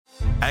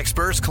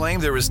Experts claim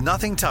there is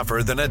nothing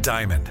tougher than a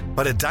diamond.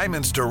 But at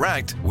Diamonds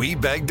Direct, we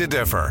beg to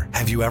differ.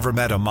 Have you ever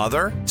met a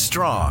mother?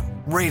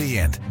 Strong,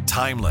 radiant,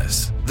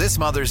 timeless. This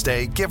Mother's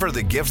Day, give her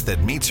the gift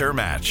that meets her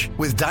match.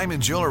 With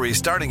diamond jewelry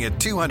starting at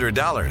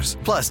 $200.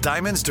 Plus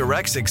Diamonds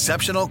Direct's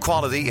exceptional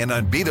quality and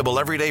unbeatable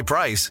everyday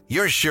price,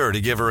 you're sure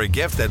to give her a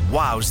gift that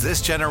wows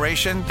this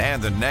generation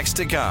and the next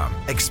to come.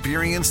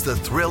 Experience the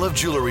thrill of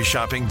jewelry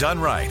shopping done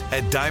right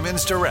at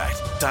Diamonds Direct.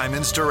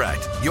 Diamonds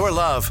Direct. Your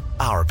love,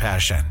 our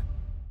passion.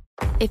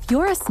 If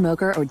you're a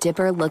smoker or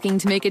dipper looking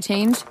to make a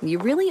change, you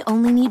really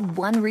only need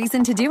one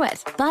reason to do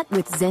it. But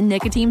with Zyn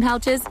nicotine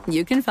pouches,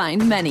 you can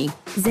find many.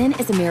 Zyn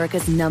is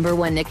America's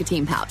 #1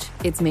 nicotine pouch.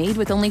 It's made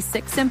with only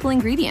 6 simple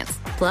ingredients.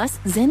 Plus,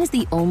 Zyn is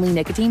the only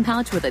nicotine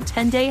pouch with a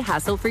 10-day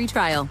hassle-free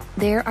trial.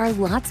 There are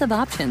lots of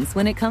options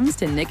when it comes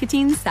to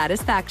nicotine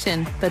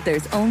satisfaction, but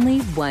there's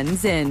only one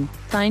Zyn.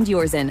 Find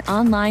your Zyn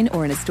online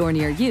or in a store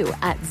near you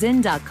at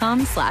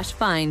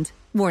zyn.com/find.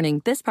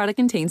 Warning, this product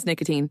contains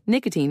nicotine.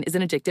 Nicotine is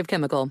an addictive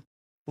chemical.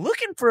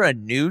 Looking for a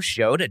new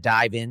show to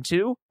dive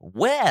into?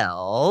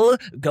 Well,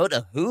 go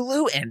to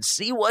Hulu and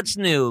see what's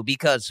new,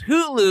 because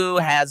Hulu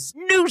has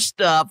new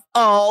stuff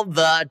all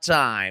the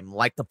time,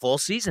 like the full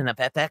season of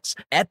FX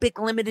epic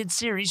limited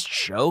series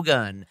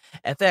Shogun,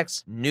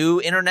 FX new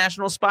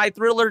international spy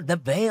thriller The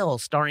Veil,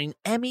 starring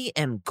Emmy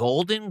and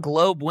Golden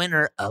Globe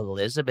winner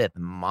Elizabeth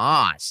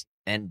Moss.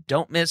 And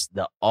don't miss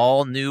the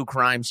all-new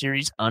crime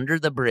series Under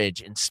the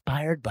Bridge,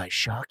 inspired by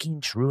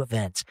shocking true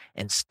events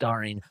and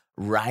starring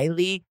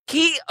Riley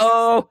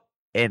Keough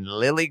and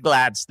Lily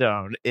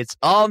Gladstone. It's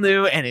all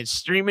new and it's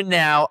streaming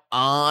now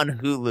on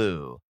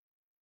Hulu.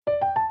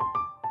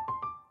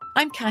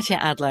 I'm Katya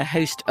Adler,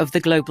 host of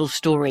The Global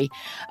Story.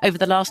 Over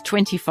the last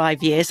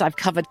 25 years, I've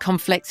covered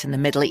conflicts in the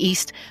Middle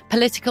East,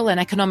 political and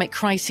economic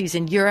crises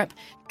in Europe,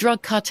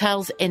 drug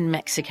cartels in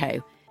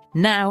Mexico.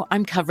 Now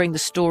I'm covering the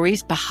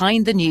stories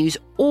behind the news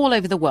all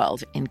over the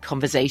world in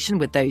conversation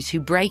with those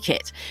who break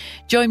it.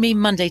 Join me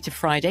Monday to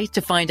Friday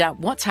to find out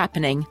what's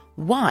happening,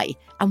 why,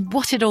 and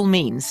what it all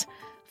means.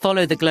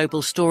 Follow The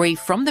Global Story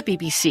from the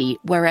BBC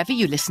wherever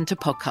you listen to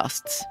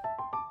podcasts.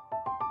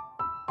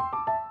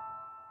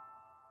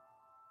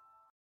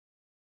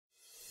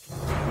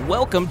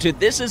 Welcome to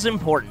This Is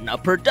Important, a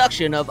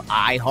production of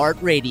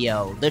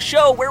iHeartRadio, the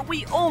show where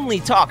we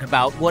only talk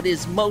about what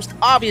is most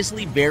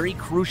obviously very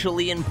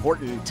crucially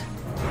important.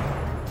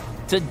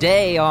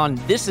 Today on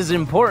This Is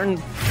Important,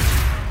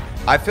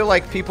 I feel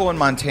like people in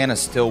Montana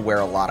still wear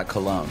a lot of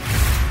cologne.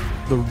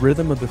 The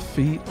rhythm of the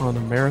feet on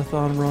a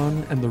marathon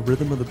run and the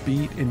rhythm of the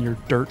beat in your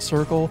dirt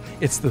circle,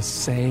 it's the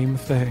same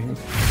thing.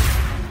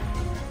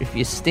 If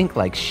you stink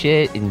like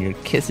shit and you're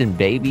kissing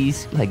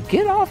babies, like,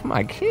 get off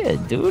my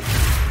kid, dude.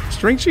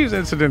 String cheese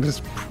incident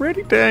is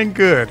pretty dang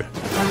good.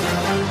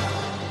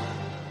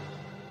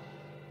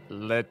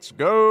 Let's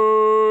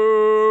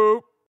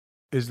go.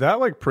 Is that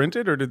like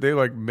printed, or did they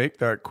like make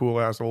that cool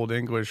ass old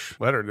English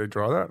letter? Did they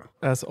draw that?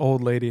 That's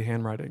old lady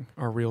handwriting.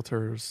 Our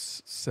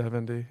realtor's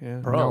 70. Yeah.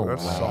 Bro,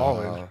 that's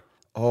solid.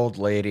 Old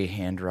lady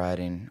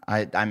handwriting.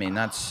 I mean,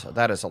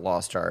 that is a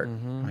lost art.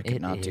 Mm-hmm. I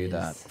could not do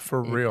that.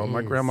 For real.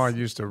 My grandma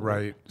used to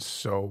write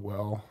so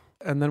well.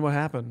 And then what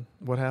happened?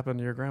 What happened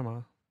to your grandma?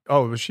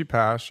 Oh, she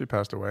passed. She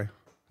passed away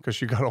because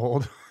she got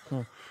old.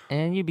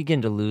 And you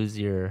begin to lose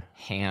your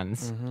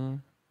hands. Mm-hmm.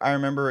 I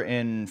remember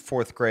in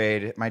 4th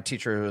grade, my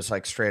teacher was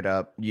like, straight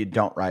up, you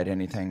don't write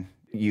anything.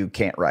 You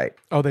can't write.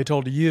 Oh, they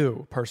told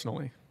you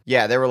personally?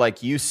 Yeah, they were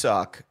like, you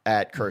suck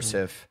at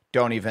cursive. Mm-hmm.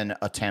 Don't even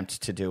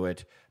attempt to do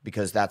it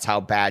because that's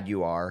how bad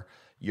you are.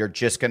 You're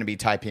just going to be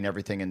typing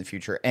everything in the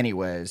future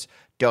anyways.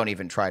 Don't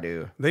even try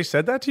to. They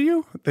said that to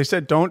you? They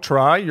said, don't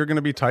try. You're going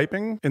to be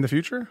typing in the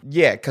future?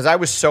 Yeah, because I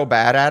was so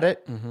bad at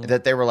it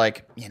that they were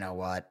like, you know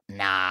what?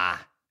 Nah,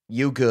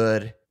 you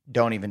good.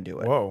 Don't even do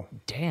it. Whoa.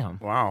 Damn.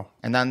 Wow.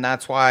 And then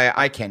that's why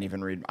I can't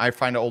even read. I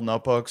find old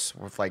notebooks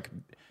with like,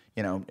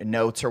 you know,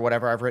 notes or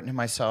whatever I've written to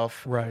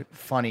myself. Right.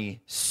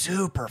 Funny,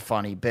 super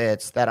funny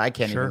bits that I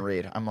can't Sure. even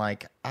read. I'm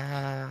like,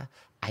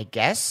 I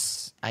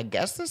guess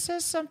this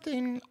is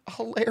something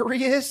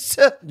hilarious.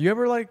 You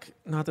ever like,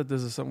 not that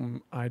this is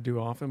something I do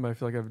often, but I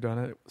feel like I've done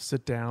it,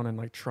 sit down and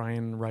like try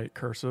and write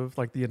cursive,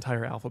 like the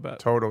entire alphabet.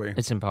 Totally.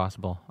 It's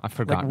impossible. I've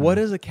forgotten. Like, what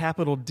is a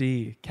capital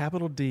D?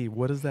 Capital D,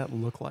 what does that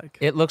look like?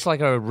 It looks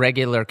like a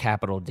regular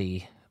capital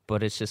D,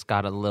 but it's just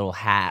got a little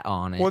hat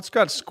on it. Well, it's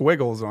got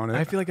squiggles on it.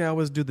 I feel like I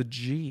always do the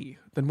G.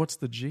 Then what's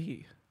the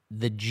G?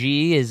 The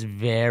G is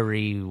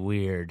very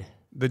weird.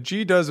 The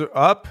G does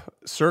up,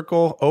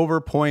 circle,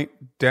 over, point,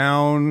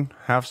 down,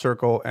 half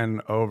circle,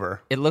 and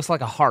over. It looks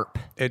like a harp.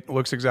 It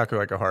looks exactly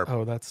like a harp.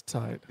 Oh, that's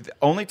tight. The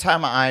only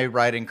time I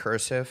write in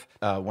cursive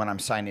when I'm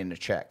signing a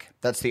check.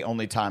 That's the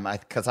only time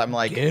because I'm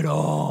like, Get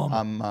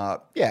 'em.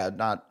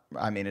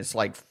 It's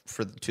like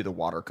to the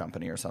water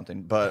company or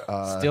something, but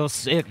Still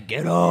sick.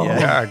 Get 'em.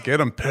 Yeah, get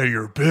them. Pay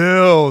your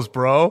bills,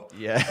 bro.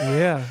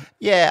 Yeah.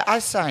 Yeah, I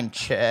sign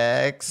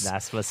checks.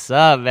 That's what's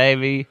up,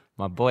 baby.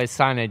 My boy's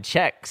signing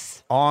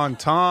checks. On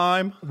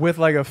time. With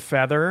like a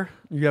feather.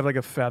 You have like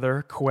a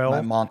feather quill.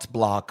 My Mont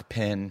Blanc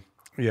pen.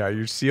 Yeah,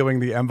 you're sealing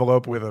the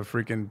envelope with a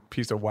freaking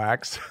piece of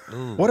wax.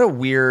 What a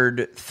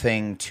weird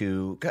thing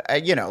to,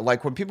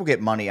 like when people get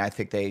money, I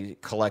think they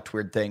collect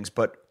weird things,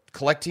 but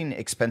collecting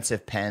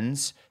expensive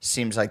pens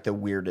seems like the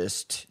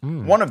weirdest,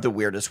 one of the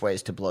weirdest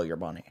ways to blow your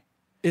money.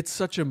 It's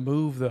such a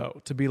move,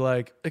 though, to be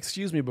like,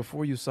 excuse me,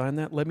 before you sign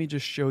that, let me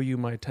just show you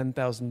my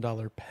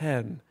 $10,000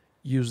 pen.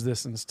 Use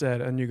this instead.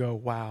 And you go,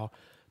 wow,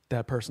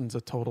 that person's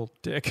a total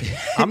dick.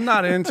 I'm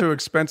not into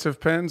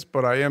expensive pens,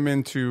 but I am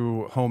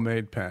into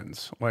homemade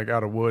pens, like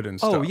out of wood and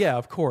stuff. Oh, yeah,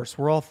 of course.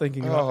 We're all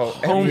thinking about Oh,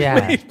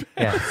 homemade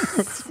Yeah.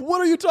 pens. What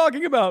are you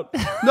talking about?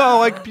 No,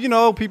 like,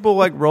 people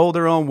like roll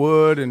their own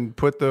wood and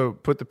put the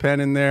pen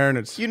in there, and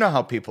it's You know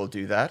how people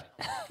do that.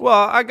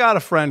 well, I got a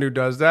friend who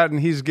does that, and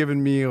he's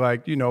given me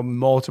like,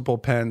 multiple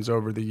pens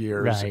over the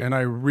years, Right. and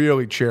I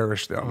really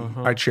cherish them.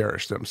 I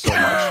cherish them so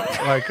much.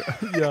 Like,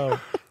 Yo,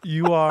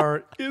 you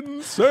are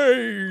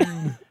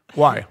insane.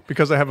 why?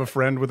 Because I have a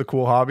friend with a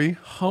cool hobby.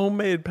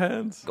 Homemade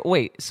pens?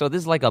 Wait, so this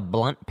is like a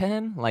blunt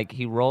pen? Like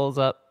he rolls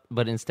up,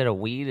 but instead of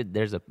weed,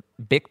 there's a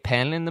big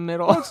pen in the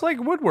middle? Well, it's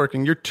like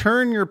woodworking. You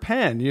turn your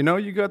pen,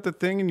 you got the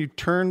thing and you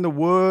turn the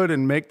wood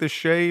and make the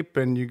shape,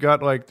 and you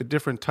got like the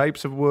different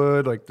types of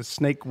wood, like the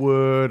snake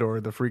wood or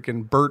the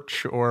freaking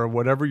birch or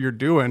whatever you're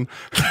doing.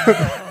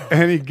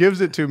 And he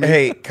gives it to me.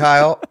 Hey,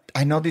 Kyle,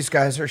 I know these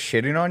guys are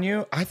shitting on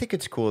you. I think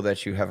it's cool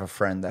that you have a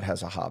friend that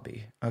has a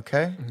hobby,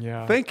 okay?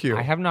 Yeah. Thank you.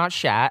 I have not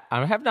shat.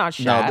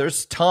 No,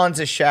 there's tons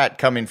of shat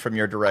coming from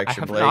your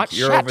direction, I have Blake. not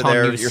You're shat over on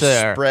there, you, you're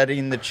sir.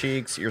 spreading the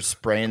cheeks, you're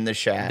spraying the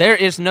shat. There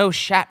is no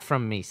shat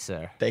from me,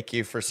 sir. Thank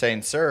you for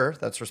saying sir.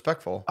 That's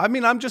respectful. I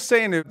mean, I'm just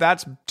saying that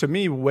that's, to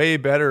me, way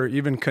better,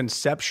 even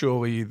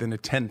conceptually, than a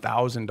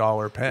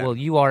 $10,000 pen. Well,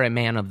 you are a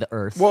man of the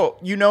earth. Well,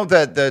 you know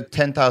that the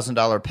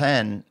 $10,000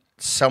 pen,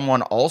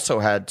 someone also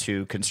had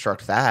to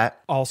construct that.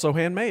 Also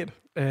handmade.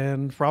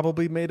 And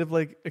probably made of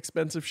like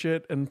expensive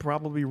shit and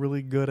probably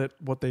really good at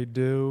what they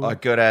do.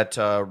 Good at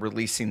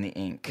releasing the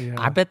ink. Yeah.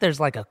 I bet there's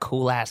like a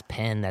cool ass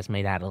pen that's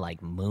made out of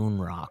like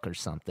moon rock or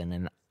something,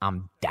 and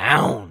I'm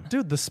down.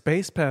 Dude, the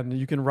space pen,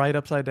 you can write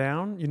upside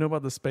down. You know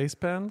about the space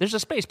pen? There's a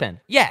space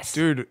pen. Yes.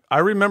 Dude, I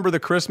remember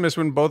the Christmas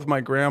when both my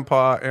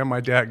grandpa and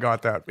my dad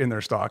got that in their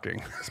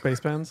stocking.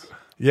 Space pens?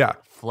 Yeah.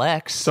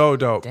 Flex. So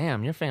dope.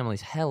 Damn, your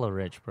family's hella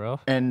rich, bro.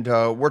 And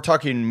we're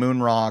talking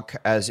moon rock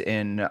as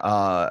in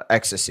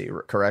ecstasy,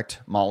 correct?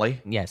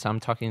 Molly? Yes,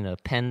 I'm talking a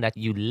pen that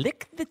you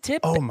lick the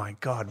tip. Oh my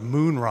God,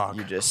 moon rock.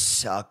 You just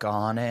suck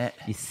on it.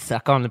 You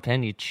suck on the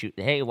pen, you chew.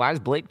 Hey, why is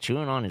Blake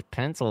chewing on his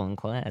pencil in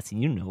class?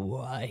 You know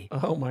why.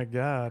 Oh my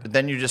God.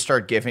 Then you just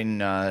start giving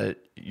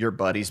your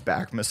buddies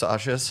back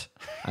massages.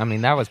 I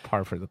mean, that was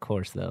par for the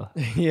course, though.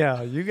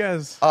 Yeah, you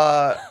guys.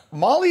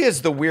 Molly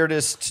is the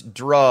weirdest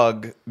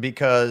drug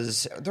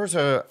because there's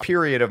a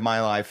period of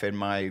my life in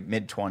my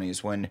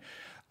mid-20s when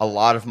a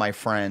lot of my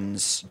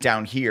friends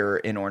down here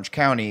in Orange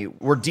County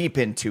were deep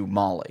into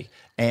Molly.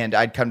 And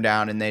I'd come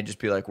down and they'd just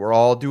be like, we're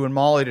all doing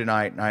Molly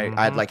tonight. And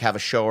I'd like have a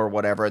show or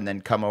whatever and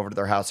then come over to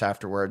their house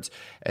afterwards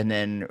and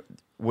then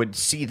would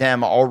see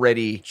them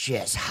already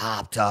just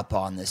hopped up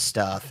on this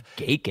stuff.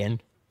 Gakin.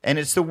 And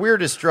it's the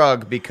weirdest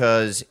drug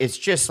because it's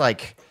just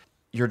like,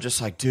 you're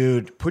just like,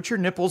 dude, put your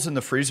nipples in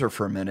the freezer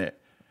for a minute.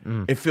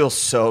 It feels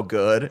so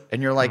good.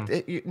 And you're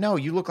like, no,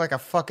 you look like a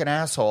fucking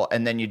asshole.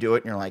 And then you do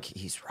it and you're like,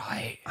 he's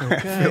right.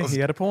 Okay, he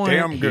had a point.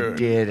 Damn He good.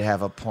 did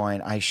have a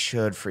point. I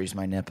should freeze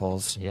my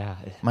nipples. Yeah.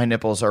 My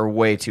nipples are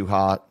way too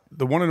hot.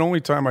 The one and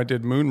only time I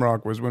did moon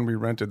rock was when we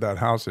rented that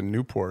house in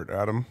Newport,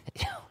 Adam.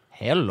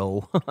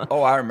 Hello.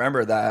 Oh, I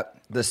remember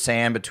that. The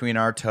sand between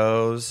our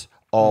toes,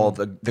 all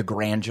the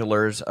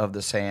granulars of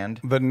the sand.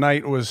 The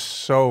night was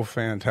so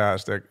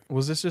fantastic.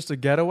 Was this just a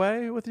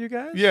getaway with you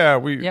guys? Yeah,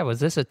 we. Yeah, was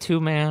this a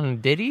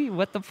two-man ditty?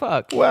 What the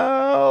fuck?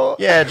 Well,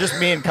 yeah, just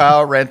me and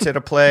Kyle rented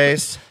a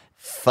place.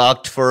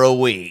 Fucked for a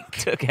week.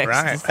 Took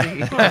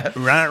ecstasy.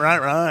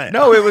 Right.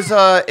 No, it was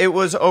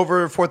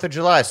over 4th of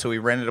July, so we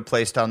rented a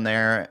place down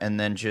there and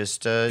then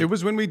just It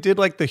was when we did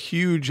like the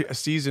huge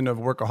season of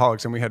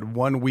Workaholics, and we had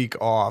 1 week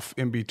off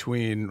in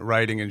between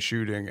writing and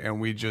shooting, and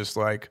we just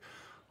like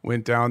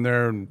went down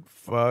there and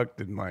fucked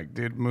and like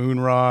did moon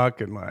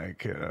rock and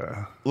like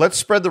let's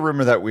spread the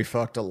rumor that we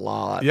fucked a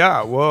lot.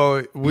 yeah,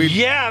 well we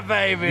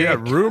baby. yeah,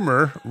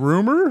 rumor.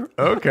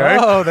 Okay.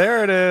 Oh,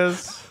 there it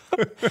is.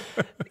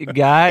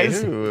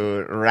 Guys,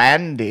 Ooh,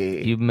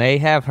 Randy. you may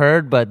have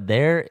heard, but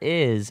there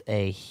is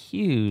a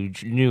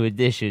huge new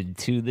addition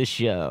to the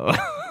show.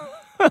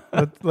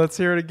 Let's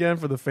hear it again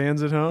for the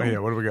fans at home. Oh, yeah,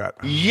 what do we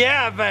got?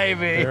 Yeah,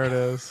 baby. There it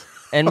is.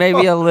 And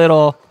maybe a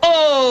little.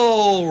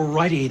 Oh,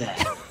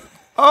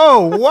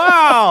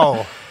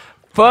 wow.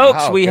 Folks,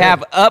 Wow, we good.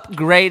 have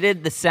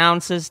upgraded the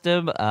sound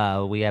system.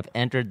 We have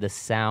entered the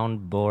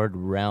soundboard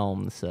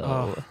realm.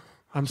 So,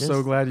 I'm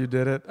so glad you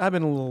did it. I've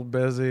been a little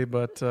busy,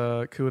 but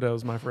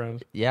kudos, my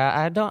friend. yeah,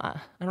 I don't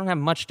have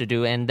much to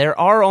do, and there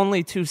are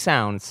only 2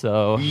 sounds.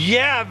 So,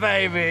 yeah,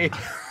 baby.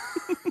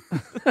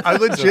 I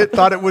legit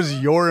thought it was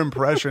your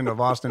impression of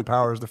Austin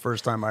Powers the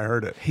first time I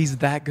heard it. He's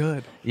that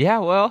good. Yeah,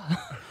 well,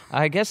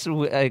 I guess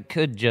I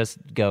could just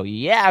go,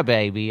 yeah,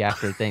 baby,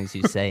 after things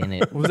you say in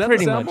it. Was that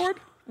Pretty the much. soundboard?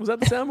 Was that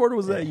the soundboard or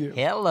was that you?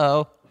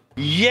 Hello.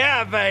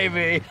 Yeah,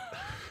 baby.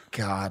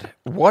 God,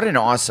 what an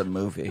awesome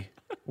movie.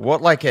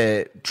 What like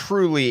a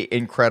truly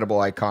incredible,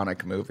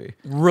 iconic movie.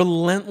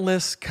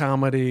 Relentless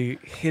comedy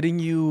hitting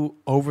you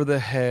over the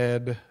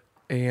head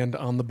and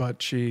on the butt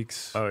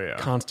cheeks. Oh, yeah.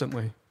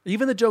 Constantly.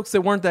 Even the jokes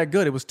that weren't that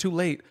good, it was too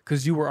late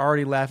because you were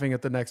already laughing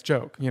at the next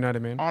joke. You know what I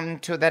mean? On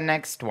to the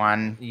next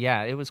one.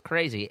 Yeah, it was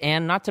crazy.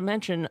 And not to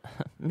mention,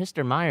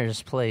 Mr.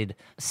 Myers played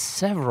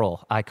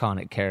several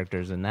iconic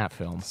characters in that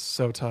film.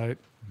 So tight.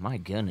 My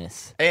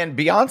goodness. And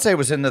Beyonce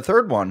was in the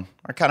third one.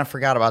 I kind of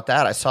forgot about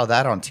that. I saw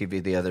that on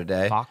TV the other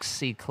day.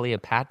 Foxy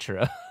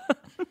Cleopatra.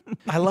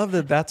 I love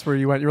that that's where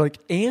you went. You're like,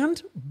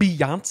 and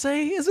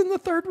Beyonce is in the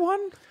third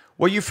one?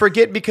 Well, you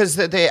forget because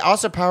the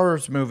Austin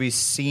Powers movies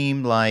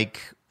seem like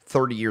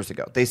 30 years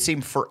ago. They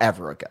seem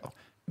forever ago.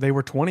 They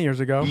were 20 years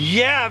ago.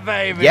 Yeah,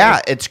 baby.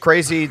 Yeah, it's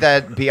crazy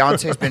that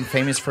Beyonce's been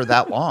famous for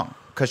that long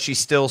because she's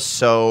still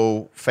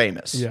so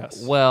famous.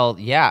 Yes. Well,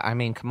 yeah, I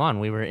mean, come on.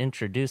 We were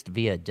introduced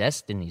via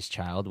Destiny's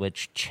Child,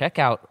 which, check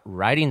out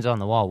Writings on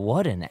the Wall.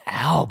 What an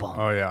album.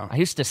 Oh, yeah. I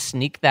used to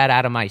sneak that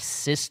out of my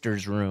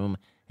sister's room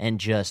and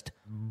just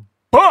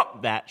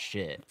bump that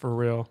shit. For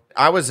real.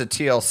 I was a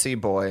TLC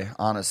boy,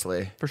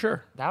 honestly. For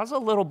sure. That was a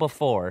little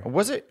before.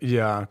 Was it?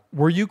 Yeah.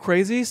 Were you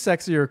crazy,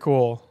 sexy, or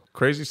cool?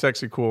 Crazy,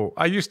 sexy, cool.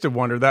 I used to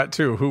wonder that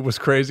too. Who was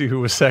crazy,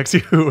 who was sexy,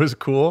 who was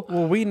cool?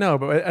 Well, we know,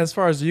 but as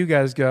far as you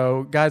guys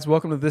go, guys,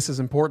 welcome to This Is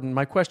Important.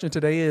 My question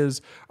today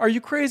is, are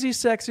you crazy,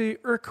 sexy,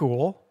 or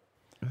cool?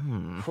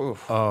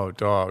 Oh,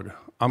 dog.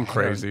 I'm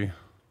crazy.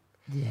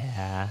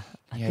 Yeah.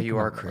 Yeah, you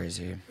are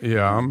crazy.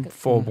 Yeah, I'm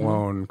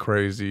full-blown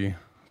crazy.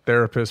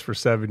 Therapist for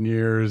 7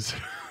 years,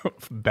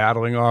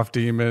 battling off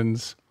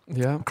demons.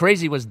 Yeah.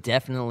 Crazy was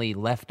definitely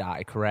Left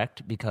Eye,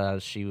 correct?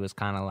 Because she was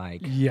kind of like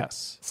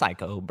Yes.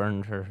 psycho,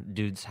 burned her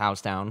dude's house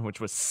down,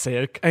 which was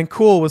sick. And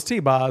cool was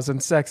T-Boz,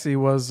 and sexy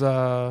was,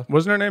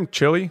 Wasn't her name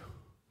Chili?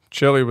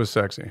 Chili was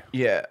sexy.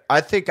 Yeah,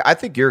 I think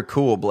you're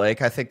cool,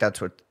 Blake. I think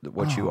that's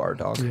what you are,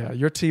 dog. yeah,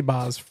 you're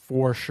T-Boz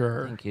for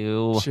sure. Thank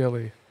you.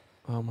 Chili.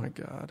 Oh, my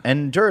God.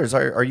 And Durs,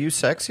 are you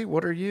sexy?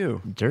 What are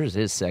you? Durs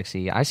is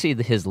sexy. I see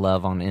his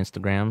love on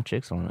Instagram.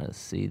 Chicks want to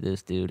see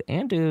this dude,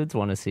 and dudes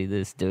want to see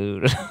this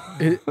dude.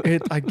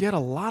 I get a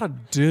lot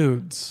of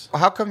dudes.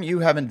 How come you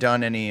haven't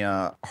done any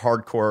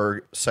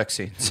hardcore sex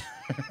scenes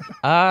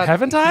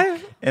Haven't I?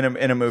 in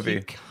a movie?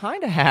 He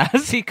kind of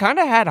has. He kind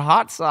of had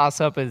hot sauce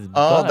up his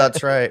Oh, butt.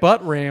 that's right.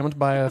 Butt rammed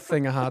by a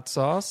thing of hot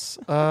sauce.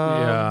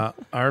 Yeah,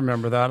 I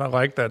remember that. I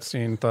liked that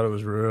scene. Thought it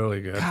was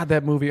really good. God,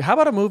 that movie. How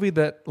about a movie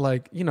that,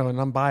 like, you know,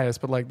 and I'm biased,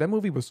 but like that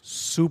movie was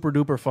super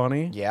duper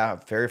funny Yeah,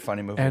 very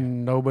funny movie.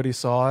 and nobody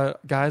saw it.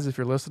 Guys, if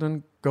you're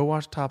listening, go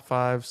watch Top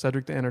 5.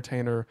 Cedric the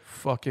Entertainer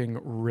fucking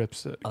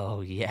rips it.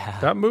 Oh, yeah.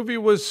 That movie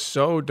was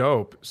so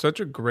dope. Such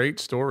a great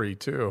story,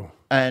 too.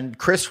 And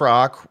Chris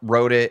Rock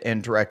wrote it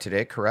and directed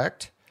it,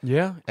 correct?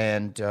 Yeah.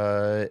 And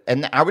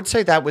I would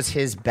say that was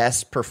his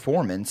best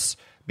performance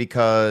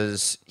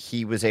because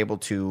he was able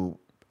to.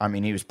 I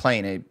mean, he was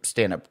playing a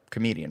stand-up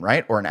comedian,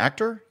 right, or an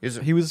actor.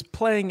 He was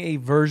playing a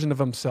version of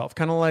himself,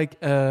 kind of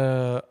like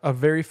a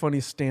very funny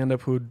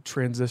stand-up who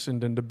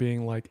transitioned into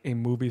being like a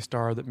movie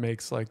star that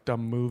makes like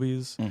dumb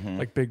movies,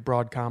 like big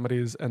broad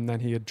comedies, and then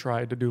he had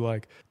tried to do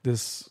like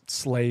this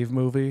slave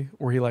movie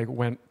where he like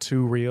went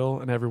too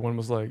real, and everyone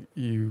was like,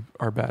 "You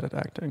are bad at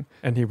acting,"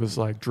 and he was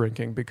like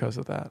drinking because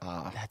of that.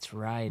 That's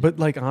right. But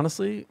like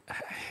honestly,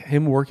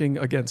 him working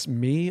against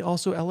me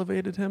also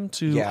elevated him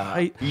to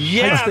heights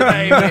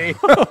baby.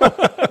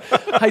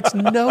 heights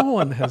no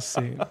one has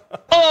seen.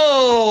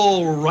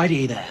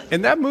 Alrighty then.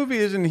 In that movie,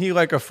 isn't he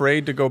like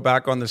afraid to go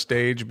back on the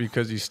stage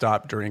because he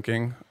stopped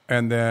drinking?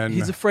 And then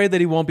He's afraid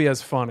that he won't be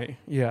as funny,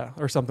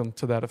 or something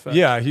to that effect.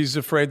 yeah, he's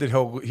afraid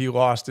that he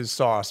lost his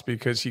sauce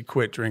because he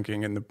quit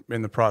drinking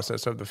in the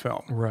process of the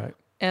film. Right.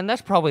 And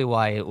that's probably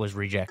why it was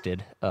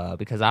rejected,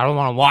 because I don't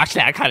want to watch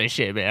that kind of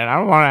shit, man. I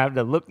don't want to have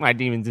to look my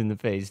demons in the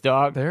face,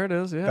 dog. There it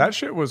is, yeah. That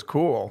shit was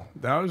cool.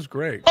 That was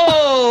great.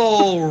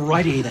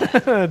 Alrighty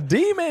then.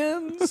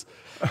 Demons!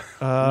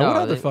 What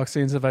other fuck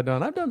scenes have I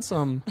done? I've done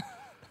some.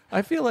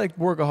 I feel like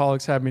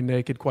Workaholics had me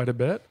naked quite a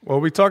bit. Well,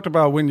 we talked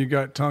about when you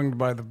got tongued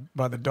by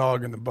the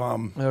dog in the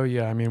bum. Oh,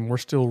 yeah. I mean, we're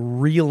still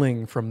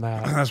reeling from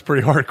that. That's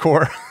pretty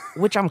hardcore.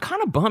 Which I'm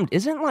kind of bummed.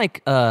 Isn't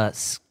like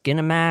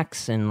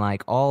Skinamax and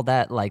like all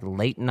that like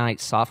late night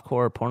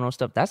softcore porno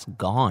stuff, that's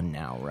gone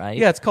now, right?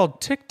 Yeah, it's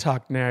called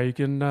TikTok now. You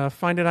can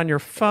find it on your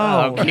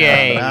phone.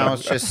 Okay. Now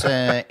it's just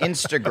an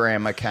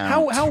Instagram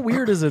account. How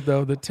weird is it,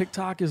 though, that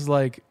TikTok is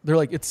like, they're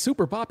like, it's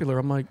super popular.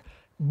 I'm like,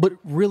 but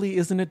really,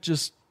 isn't it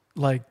just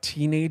like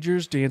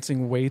teenagers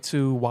dancing way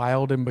too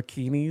wild in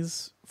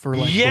bikinis for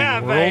like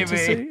the world to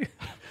see?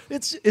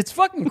 It's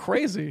fucking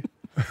crazy.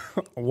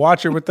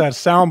 Watch it with that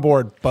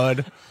soundboard,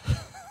 bud.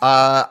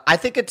 I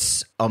think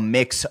it's a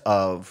mix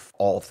of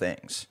all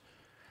things.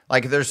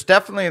 Like, there's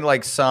definitely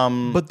like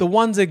some. But the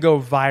ones that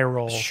go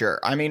viral. Sure.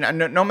 I mean,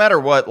 no matter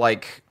what,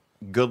 like,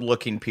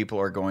 good-looking people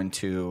are going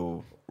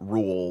to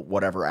rule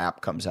whatever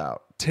app comes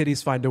out.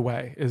 titties find a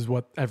way is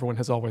what everyone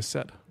has always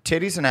said.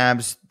 Titties and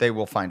abs, they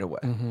will find a way.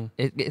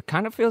 It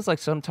kind of feels like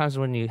sometimes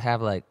when you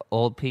have like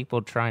old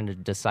people trying to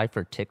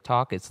decipher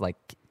TikTok, it's like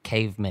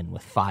cavemen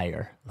with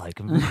fire. Like,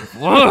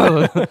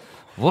 whoa,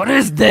 what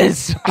is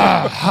this?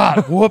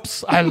 Hot.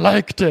 Whoops, I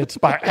liked it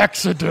by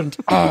accident.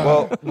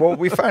 Well,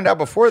 we found out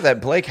before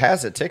that Blake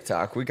has a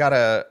TikTok. We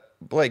gotta,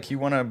 Blake, you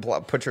want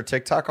to put your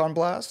TikTok on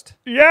blast?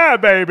 Yeah,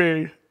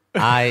 baby.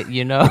 Yeah,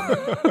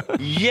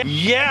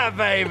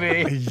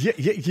 baby.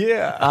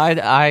 Yeah.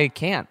 I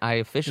can't. I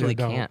officially You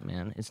don't. can't,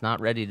 man. It's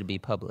not ready to be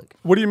public.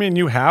 What do you mean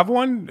you have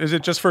one? Is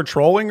it just for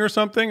trolling or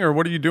something, or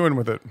what are you doing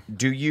with it?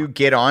 Do you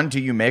get on?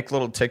 Do you make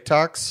little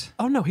TikToks?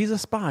 Oh no, he's a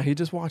spy. He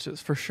just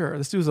watches for sure.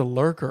 This dude's a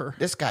lurker.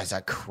 This guy's a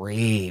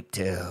creep,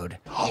 dude.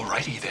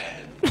 Alrighty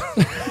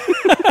then.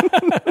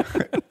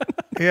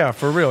 Yeah,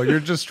 for real. You're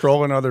just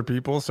trolling other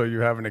people so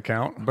you have an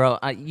account? Bro,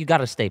 you got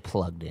to stay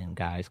plugged in,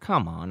 guys.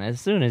 Come on. As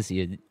soon as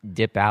you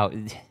dip out,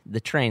 the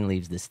train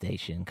leaves the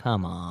station.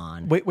 Come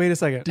on. Wait a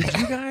second.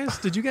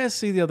 Did you guys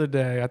see the other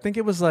day? I think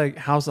it was like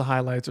House of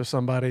Highlights or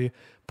somebody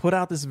put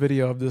out this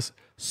video of this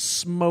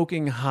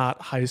smoking hot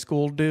high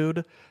school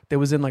dude that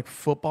was in like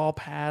football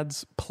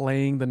pads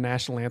playing the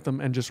national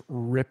anthem and just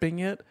ripping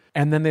it.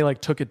 And then they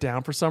like took it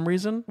down for some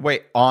reason.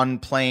 Wait, on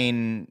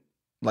playing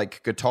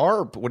like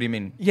guitar? What do you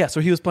mean? Yeah, so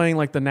he was playing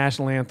like the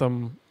national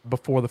anthem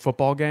before the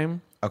football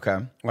game. Okay.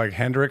 Like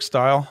Hendrix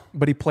style?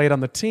 But he played on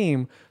the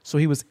team, so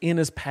he was in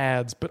his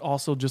pads, but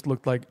also just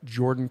looked like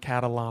Jordan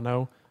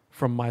Catalano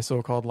from My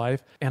So-Called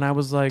Life. And I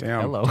was like,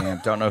 Damn. Hello. Damn,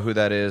 don't know who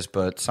that is,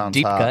 but sounds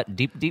Deep hot. cut.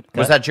 Deep cut.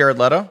 Was that Jared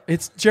Leto?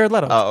 it's Jared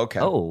Leto. Oh, okay.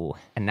 Oh,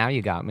 and now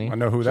you got me. I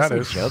know who that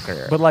is.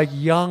 Joker. But like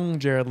young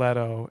Jared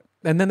Leto.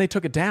 And then they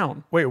took it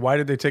down Wait, why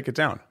did they take it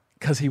down?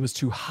 because he was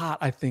too hot,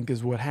 I think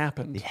is what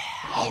happened.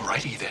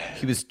 Alrighty then.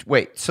 He was,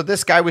 wait, so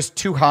this guy was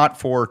too hot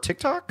for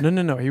TikTok?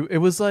 No. It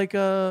was like,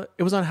 it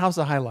was on House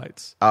of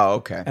Highlights. Oh,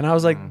 okay. And I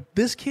was like,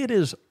 this kid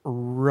is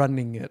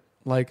running it.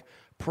 Like,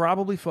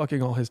 probably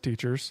fucking all his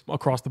teachers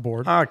across the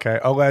board. Okay,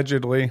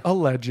 allegedly.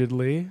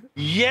 Allegedly.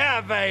 Yeah,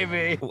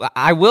 baby.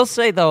 I will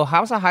say though,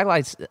 House of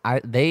Highlights,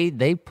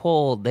 they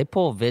pull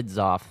vids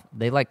off.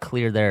 They like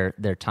clear their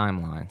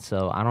timeline.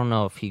 So I don't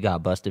know if he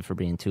got busted for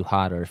being too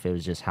hot or if it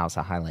was just House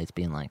of Highlights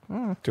being like,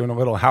 Doing a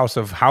little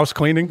house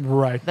cleaning.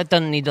 Right. that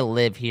doesn't need to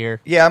live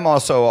here. Yeah, I'm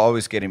also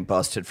always getting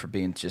busted for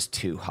being just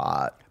too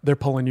hot. They're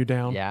pulling you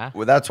down. Yeah,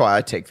 Well, that's why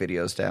I take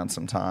videos down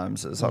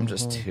sometimes, is I'm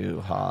just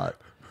too hot.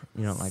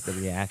 you don't like the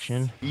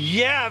reaction.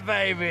 Yeah,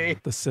 baby.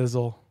 The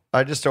sizzle.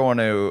 I just don't want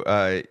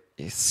to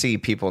see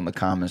people in the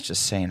comments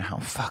just saying how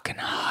fucking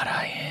hot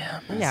I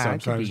am. Yeah, it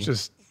could Sometimes be.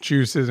 just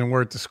juice isn't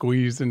worth the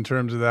squeeze in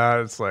terms of that.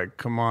 It's like,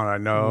 come on, I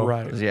know.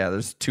 Right. Yeah,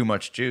 there's too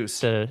much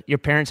juice. Your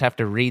parents have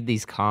to read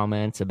these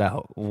comments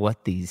about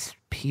what these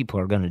people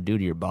are going to do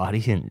to your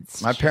body, and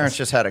it's My parents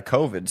just had a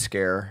COVID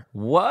scare.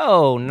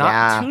 whoa, not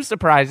Yeah. too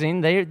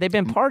surprising. They've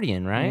been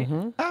partying,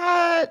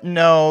 right?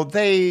 No,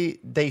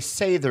 they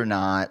say they're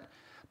not.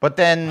 But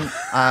then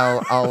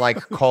I'll like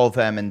call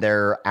them and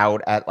they're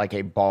out at like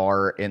a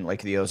bar in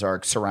like the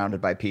Ozarks surrounded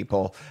by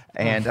people.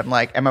 And I'm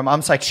like, and my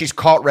mom's like, she's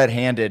caught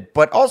red-handed,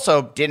 but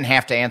also didn't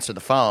have to answer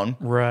the phone.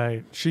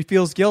 Right. She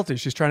feels guilty.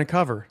 She's trying to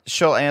cover.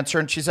 She'll answer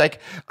and she's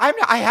like,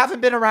 I haven't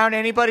been around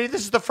anybody.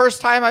 This is the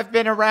first time I've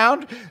been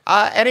around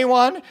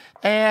anyone.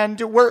 And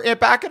we're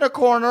back in a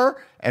corner.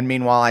 And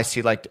meanwhile, I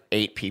see like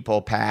 8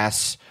 people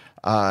pass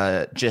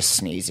just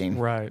sneezing.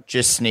 Right.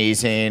 Just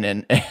sneezing.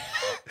 And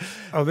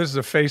Oh, this is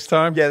a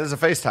FaceTime? yeah, there's a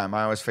FaceTime.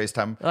 I always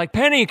FaceTime. Like,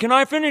 Penny, can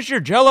I finish your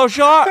Jello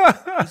shot?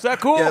 Is that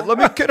cool?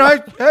 Yeah,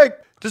 hey,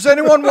 does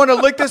anyone want to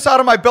lick this out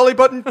of my belly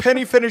button?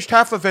 Penny finished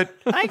half of it.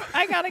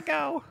 I gotta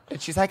go. And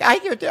she's like,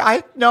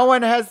 no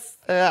one has,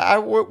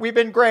 we've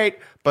been great.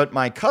 But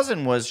my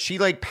cousin she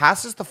like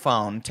passes the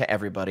phone to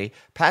everybody,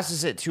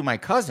 passes it to my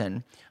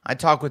cousin. I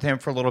talk with him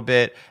for a little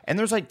bit, and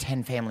there's like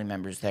 10 family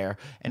members there.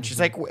 And she's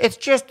like, it's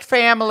just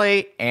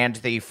family and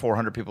the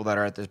 400 people that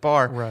are at this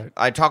bar. Right.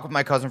 I talk with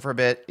my cousin for a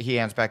bit. He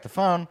hands back the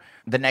phone.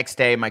 The next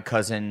day, my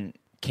cousin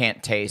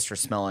can't taste or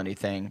smell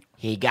anything.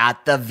 He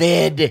got the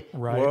vid.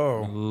 Right.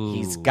 Whoa.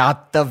 He's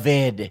got the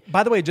vid.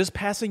 By the way, just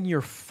passing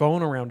your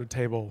phone around a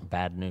table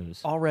Bad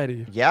news.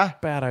 already. Yeah.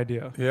 Bad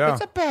idea. Yeah.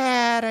 It's a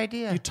bad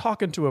idea. You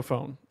talk into a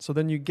phone. So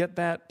then you get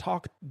that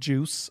talk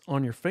juice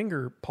on your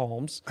finger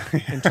palms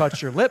and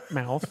touch your lip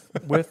mouth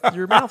with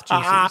your mouth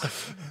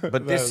juices.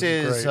 But this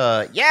is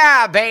is,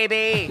 yeah,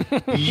 baby.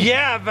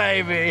 Yeah,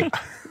 baby.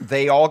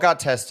 They all got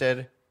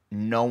tested.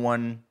 No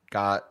one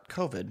got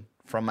COVID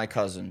from my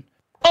cousin.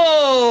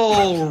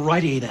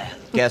 Alrighty then.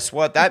 Guess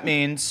what that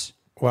means?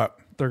 What?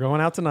 They're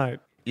going out tonight.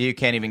 You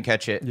can't even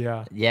catch it.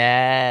 Yeah.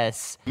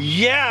 Yes.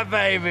 Yeah,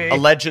 baby.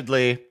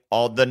 Allegedly,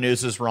 All the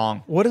news is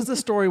wrong. What is the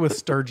story with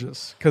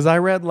Sturgis? Because I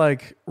read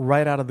like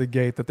right out of the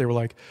gate that they were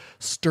like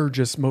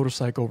Sturgis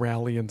motorcycle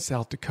rally in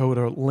South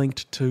Dakota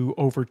linked to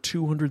over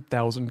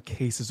 200,000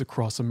 cases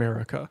across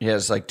America. Yeah,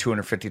 it's like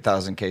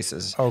 250,000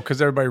 cases. Oh,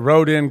 because everybody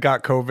rode in,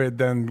 got COVID,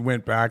 then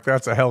went back.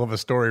 That's a hell of a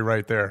story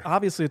right there.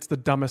 Obviously, it's the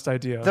dumbest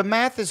idea. The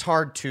math is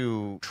hard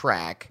to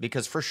track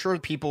because for sure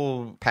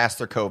people passed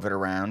their COVID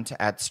around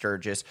at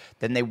Sturgis.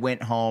 Then they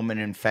went home and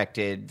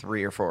infected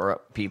 3 or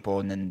 4 people,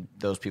 and then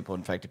those people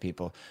infected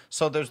people.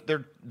 So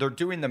they're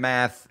doing the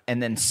math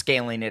and then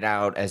scaling it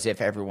out as if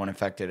everyone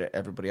infected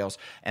everybody else.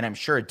 And I'm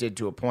sure it did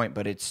to a point,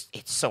 but it's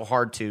so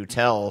hard to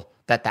tell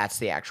that that's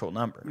the actual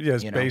number. Yeah,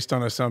 it's based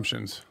on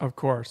assumptions. Of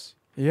course.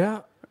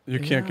 Yeah. You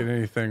can't get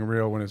anything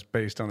real when it's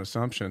based on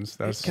assumptions.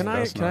 Can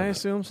I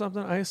assume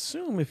something? I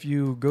assume if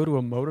you go to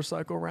a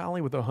motorcycle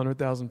rally with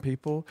 100,000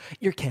 people,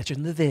 you're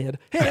catching the vid.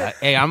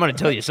 Hey, I'm going to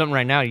tell you something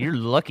right now. You're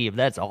lucky if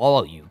that's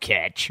all you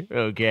catch,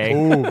 okay?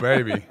 Oh,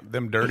 baby.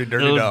 Them dirty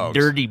Those dogs.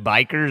 dirty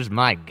bikers,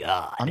 my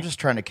God. I'm just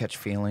trying to catch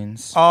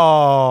feelings.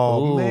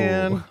 Oh, Ooh.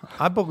 man.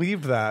 I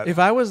believed that. If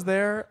I was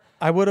there,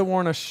 I would have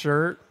worn a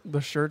shirt,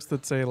 the shirts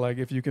that say, like,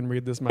 if you can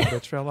read this, my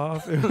bitch fell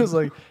off. It was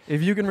like,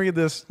 if you can read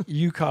this,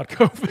 you caught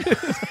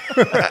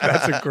COVID.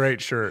 That's a great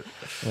shirt.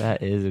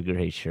 That is a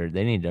great shirt.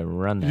 They need to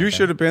run that. You back.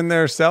 should have been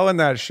there selling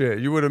that shit.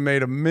 You would have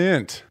made a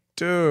mint.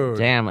 Dude.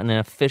 Damn, an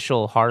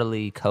official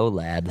Harley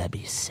collab. That'd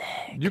be sick.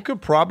 You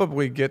could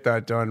probably get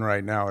that done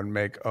right now and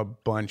make a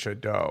bunch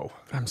of dough.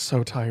 I'm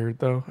so tired,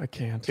 though. I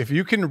can't. If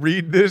you can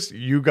read this,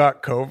 you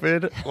got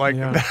COVID. Like,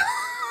 Yeah.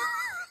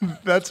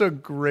 that's a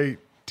great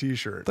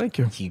T-shirt. Thank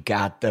you. You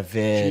got the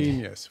vid.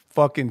 Genius.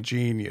 Fucking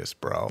genius,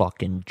 bro.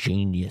 Fucking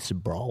genius,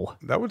 bro.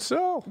 That would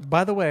sell.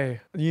 By the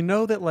way, you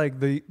know that like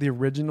the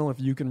original, if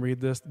you can read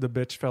this, the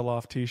bitch fell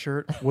off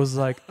t-shirt was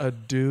like a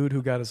dude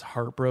who got his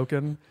heart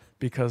broken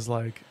because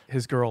like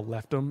his girl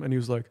left him and he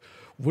was like,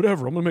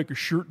 whatever, I'm gonna make a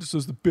shirt that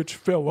says the bitch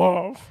fell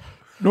off.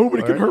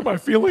 Nobody can hurt my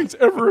feelings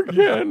ever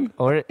again.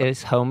 Or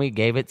his homie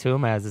gave it to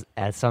him as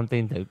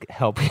something to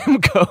help him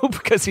cope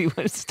because he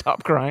wouldn't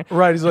stop crying.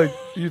 Right, he's like,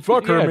 you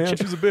fuck her, Yeah, man,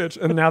 she's a bitch.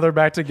 And now they're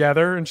back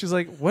together and she's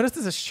like, what is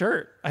this, a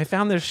shirt? I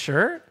found this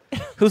shirt?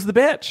 Who's the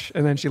bitch?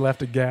 And then she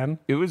left again.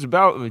 It was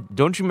about,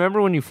 don't you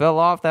remember when you fell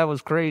off? That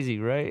was crazy,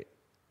 right?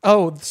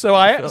 Oh, so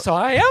I am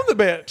the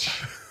bitch.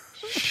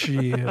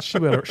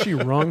 She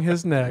wrung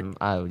his neck.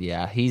 Oh,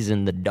 yeah. He's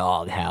in the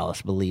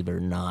doghouse, believe it or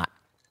not.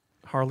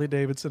 Harley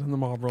Davidson and the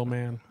Marlboro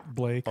Man,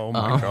 Blake. Oh,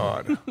 my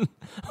God.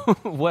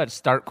 What?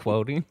 Start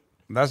quoting?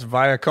 That's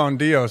Via Con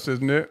Dios,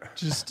 isn't it?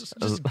 Just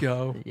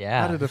go.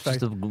 Yeah. How did it it's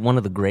affect? just one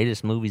of the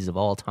greatest movies of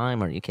all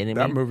time. Are you kidding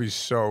That me? movie's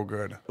so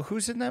good.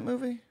 Who's in that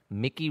movie?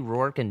 Mickey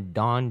Rourke and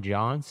Don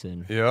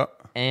Johnson. Yeah.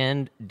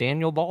 And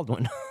Daniel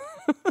Baldwin.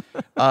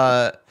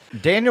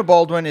 Daniel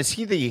Baldwin, is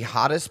he the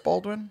hottest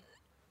Baldwin?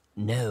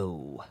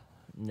 No.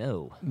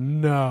 No.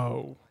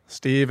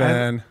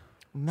 Steven.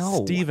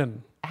 No.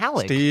 Steven.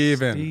 Alex.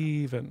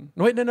 Steven.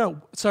 No, wait,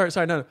 no. Sorry,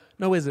 no.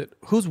 No, is it?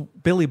 Who's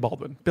Billy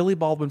Baldwin? Billy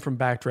Baldwin from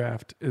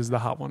Backdraft is the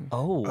hot one.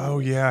 Oh,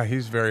 yeah.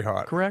 He's very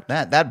hot. Correct?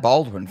 That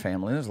Baldwin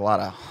family, there's a lot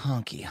of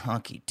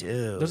hunky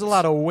dudes. There's a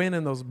lot of win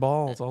in those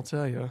balls, I'll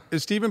tell you.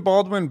 Is Stephen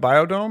Baldwin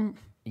Biodome?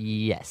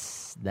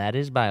 Yes, that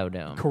is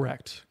Biodome.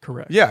 Correct.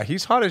 Yeah,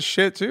 he's hot as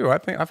shit, too. I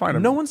find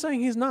him. No one's saying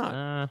he's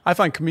not. I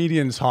find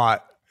comedians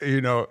hot,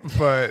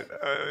 but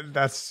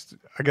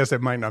I guess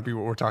that might not be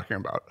what we're talking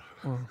about.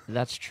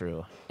 That's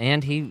true.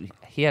 And he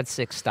had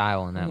sick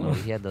style in that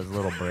movie. He had those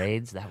little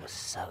braids. That was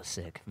so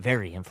sick.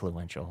 Very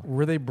influential.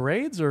 Were they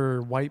braids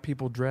or white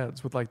people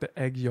dreads with like the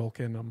egg yolk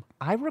in them?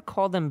 I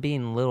recall them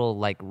being little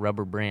like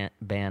rubber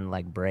band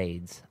like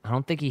braids. I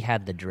don't think he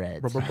had the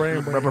dreads. Rubber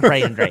band. Rubber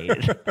band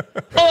braids.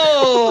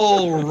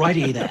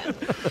 Alrighty then.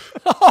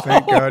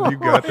 Thank God you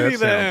got that Alrighty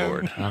then.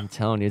 soundboard. I'm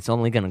telling you, it's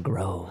only gonna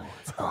grow.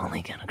 It's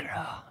only gonna grow.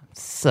 I'm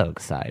so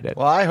excited.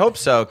 Well, I hope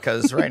so,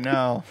 because right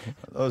now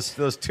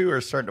those two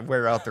are starting to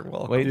wear out their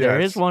welcome. Wait, there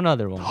is one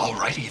other one.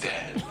 Alrighty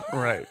then.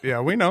 Right.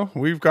 Yeah, we know.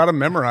 We've got them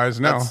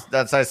memorized now.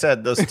 That's I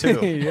said those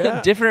two.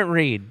 Yeah. Different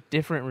read.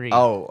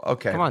 Oh,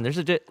 okay. Come on, there's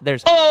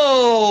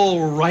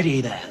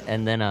Alrighty then.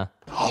 and then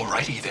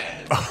Alrighty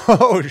then.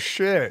 Oh,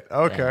 shit.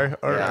 Okay.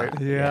 All right.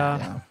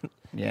 Yeah.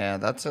 Yeah,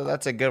 that's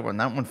a good one.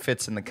 That one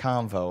fits in the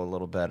convo a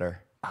little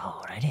better.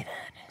 alrighty then.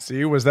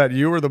 See, was that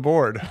you or the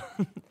board?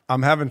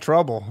 I'm having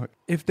trouble.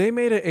 If they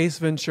made an Ace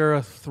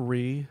Ventura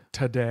 3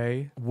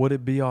 today, would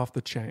it be off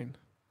the chain?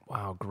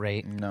 Wow,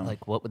 great. No.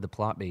 Like, what would the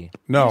plot be?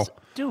 No.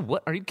 Dude,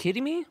 what? Are you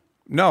kidding me?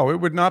 No, it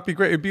would not be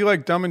great. It'd be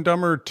like Dumb and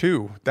Dumber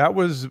 2. That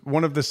was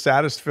one of the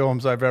saddest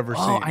films I've ever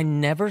Oh, seen. I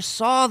never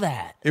saw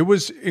that. It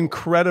was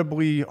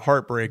incredibly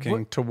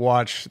heartbreaking to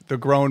watch the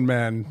grown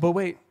men. But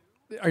wait,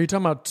 are you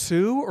talking about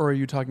 2 or are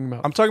you talking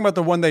about... I'm talking about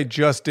the one they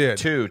just did.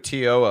 2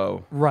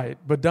 TOO. Right,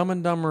 but Dumb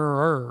and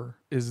Dumberer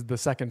is the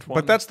second one.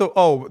 But that's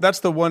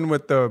the one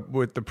with the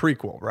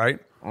prequel, right?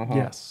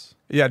 Yes.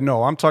 Yeah,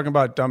 no, I'm talking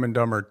about Dumb and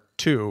Dumber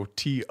 2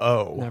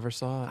 TO. Never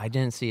saw it. I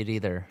didn't see it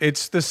either.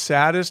 It's the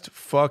saddest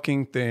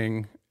fucking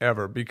thing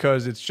ever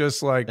because it's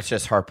just like It's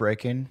just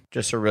heartbreaking.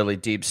 Just a really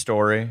deep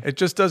story. it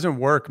just doesn't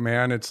work,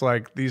 man. It's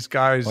like these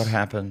guys. What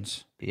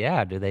happens?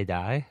 Yeah, do they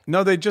die?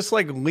 No, they just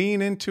like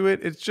lean into it.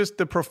 It's just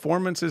the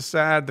performance is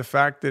sad. The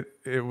fact that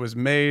it was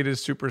made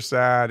is super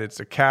sad. It's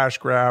a cash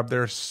grab.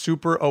 They're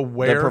super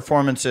aware. The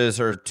performances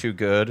are too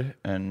good,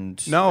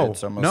 and No,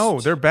 it's almost, no,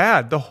 they're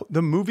bad.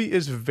 The movie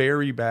is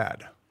very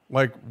bad.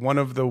 Like one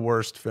of the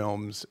worst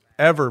films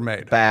ever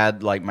made.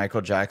 bad, like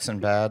Michael Jackson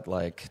bad.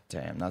 Like,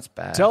 damn, that's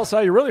bad. Tell us how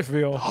you really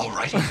feel.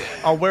 Alrighty then.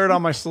 I'll wear it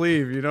on my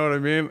sleeve. You know what I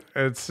mean?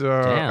 It's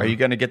Damn. Are you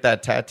gonna get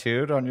that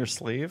tattooed on your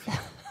sleeve,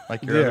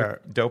 like your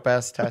other dope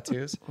ass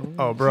tattoos?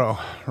 oh, bro,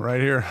 right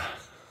here.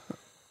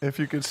 If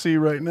you could see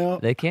right now,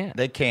 They can't.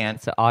 They can't.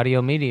 It's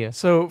audio media.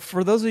 So,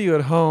 for those of you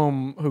at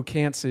home who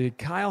can't see,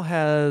 Kyle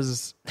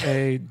has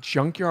a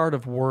junkyard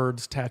of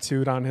words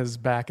tattooed on his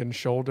back and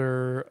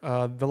shoulder.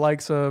 The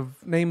likes of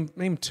name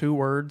 2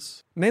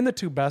 words. Name the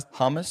 2 best.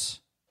 Hummus.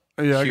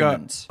 yeah,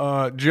 Humans.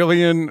 I got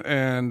Jillian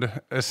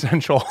and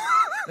Essential.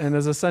 And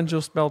is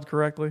essential spelled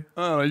correctly?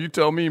 You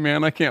tell me,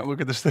 man. I can't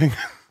look at this thing.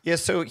 Yeah,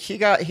 so he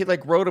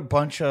like wrote a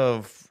bunch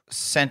of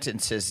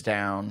sentences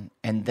down,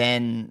 and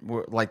then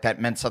like that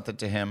meant something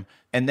to him,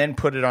 and then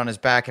put it on his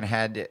back and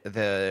had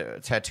the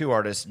tattoo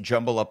artist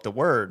jumble up the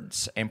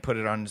words and put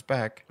it on his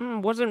back.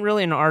 Wasn't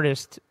really an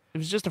artist. It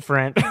was just a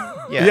friend.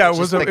 Yeah, it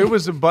just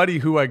was a buddy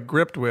who I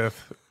gripped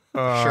with.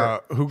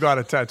 Sure. Who got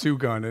a tattoo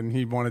gun and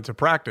he wanted to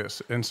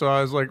practice. And so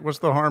I was like, what's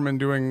the harm in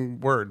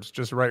doing words?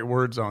 Just write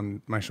words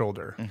on my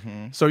shoulder.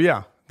 Mm-hmm. So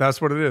yeah, that's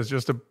what it is.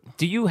 Just a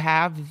Do you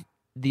have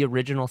the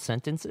original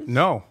sentences?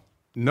 no.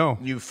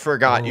 You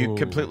forgot. You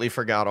completely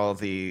forgot all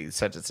the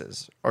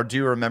sentences, or do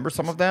you remember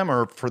some of them,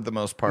 or for the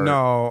most part?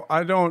 No,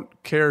 I don't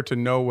care to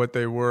know what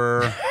they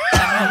were.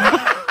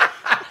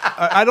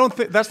 I don't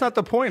think that's not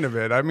the point of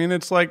it. I mean,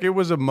 it's like it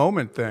was a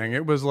moment thing.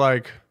 It was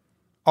like.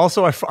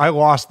 Also, I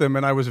lost them,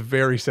 and I was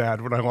very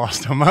sad when I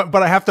lost them.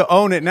 But I have to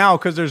own it now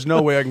because there's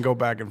no way I can go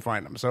back and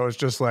find them. So it's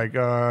just like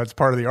it's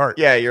part of the art.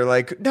 Yeah, you're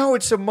like, no,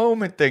 it's a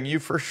moment thing. You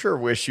for sure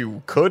wish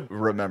you could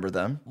remember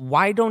them.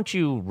 Why don't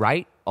you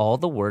write all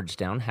the words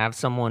down, have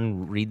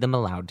someone read them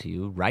aloud to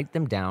you, write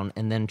them down,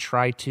 and then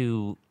try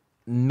to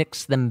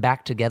mix them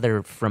back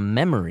together from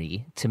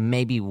memory to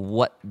maybe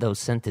what those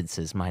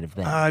sentences might have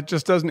been? It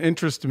just doesn't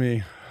interest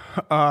me.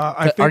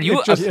 I think Are you-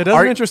 it just, It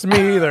doesn't interest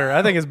me either.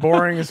 I think it's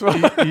boring as well.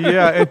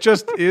 yeah, it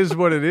just is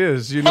what it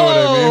is. You know what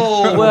I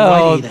mean?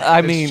 well,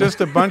 I mean, It's just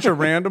a bunch of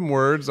random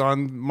words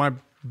on my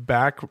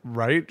back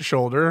right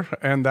shoulder,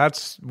 and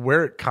that's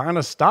where it kind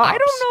of stops. I don't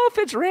know if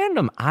it's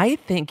random. I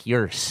think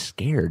you're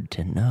scared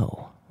to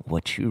know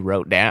what you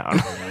wrote down.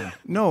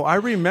 No, I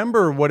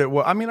remember what it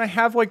was. I mean, I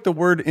have like the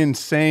word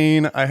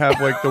insane. I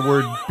have like the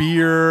word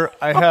beer.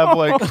 I have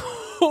like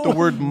the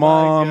word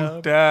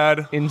mom,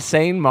 dad.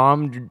 Insane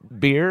mom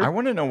beer. I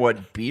want to know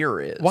what beer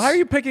is. Why are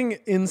you picking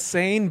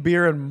insane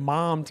beer and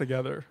mom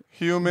together?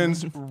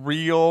 Humans,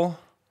 real,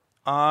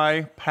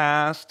 I,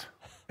 past,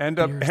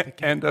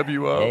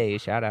 NWO, Hey,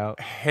 shout out.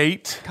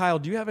 hate. Kyle,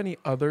 do you have any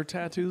other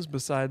tattoos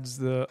besides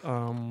the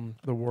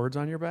words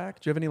on your back?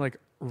 Do you have any like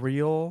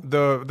real?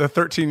 The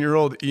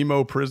 13-year-old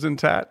emo prison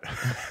tat.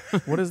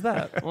 What is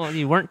that? Well,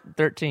 you weren't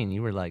 13.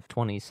 You were like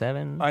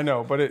 27. I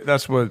know, but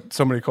that's what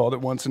somebody called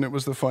it once, and it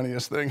was the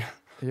funniest thing.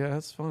 Yeah,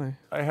 that's funny.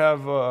 I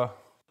have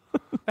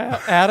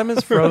Adam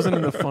is frozen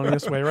in the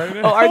funniest way right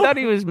now. Oh, I thought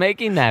he was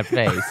making that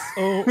face.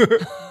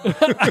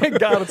 I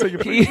gotta take a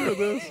picture of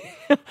this.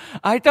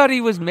 I thought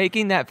he was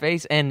making that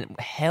face and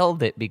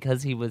held it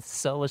because he was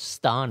so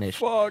astonished.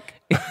 Fuck.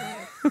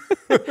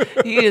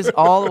 He is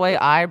all the way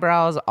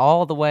eyebrows,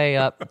 all the way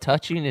up,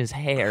 touching his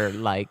hair,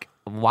 like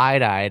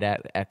wide-eyed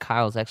at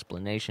Kyle's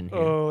explanation here.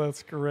 Oh,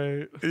 that's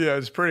great. yeah,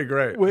 it's pretty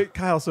great. Wait,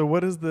 Kyle. So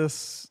what is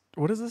this?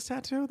 What is this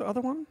tattoo? The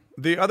other one?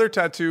 The other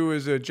tattoo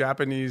is a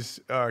Japanese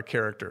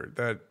character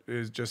that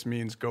just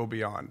means go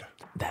beyond.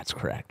 That's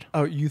correct.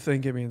 Oh, you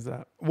think it means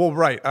that? Well,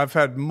 right. I've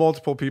had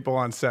multiple people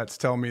on sets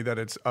tell me that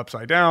it's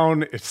upside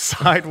down, it's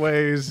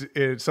sideways.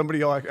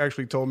 Somebody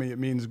actually told me it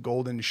means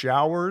golden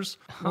showers.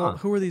 Well,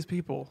 who are these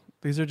people?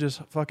 These are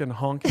just fucking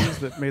honkies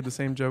that made the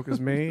same joke as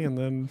me, and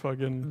then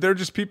fucking. They're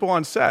just people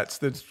on sets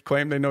that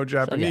claim they know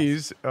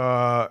Japanese,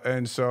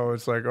 and so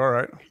it's like, all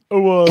right.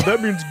 Oh,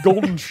 that means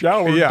golden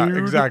shower, Yeah, dude.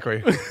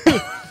 exactly.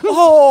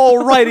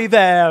 Alrighty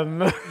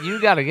then. You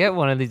got to get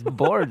one of these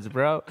boards,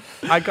 bro.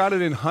 I got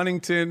it in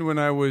Huntington when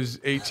I was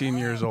 18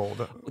 years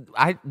old.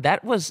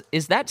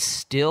 Is that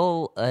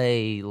still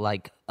a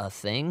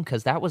thing?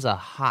 Because that was a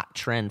hot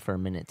trend for a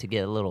minute to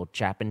get a little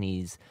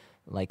Japanese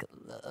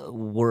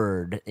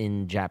word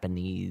in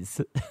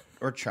Japanese.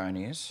 Or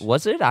Chinese?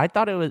 Was it? I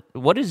thought it was.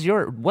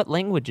 What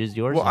language is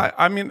yours? Well,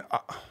 I mean,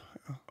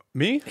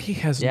 me? He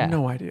has Yeah.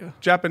 no idea.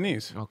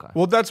 Japanese. Okay.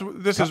 Well,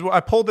 I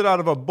pulled it out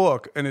of a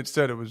book and it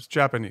said it was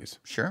Japanese.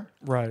 Sure.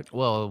 Right.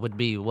 Well, it would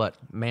be what?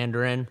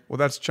 Mandarin? Well,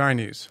 that's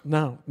Chinese.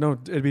 No,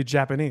 it'd be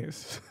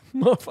Japanese.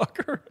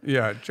 Motherfucker.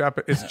 Yeah,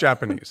 it's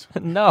Japanese.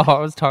 No, I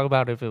was talking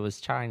about if it was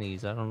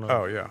Chinese. I don't know.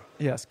 Oh, yeah.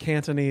 Yes,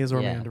 Cantonese or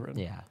Yeah, Mandarin.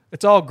 yeah.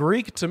 It's all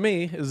Greek to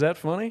me. Is that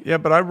funny? Yeah,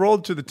 but I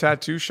rolled to the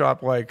tattoo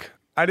shop like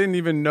I didn't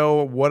even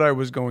know what I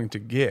was going to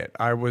get.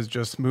 I was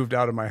just moved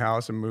out of my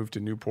house and moved to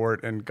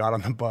Newport and got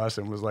on the bus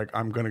and was like,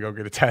 I'm going to go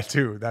get a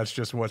tattoo. That's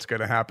just what's going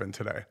to happen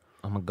today.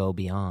 I'm going to go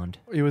beyond.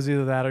 It was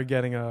either that or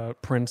getting a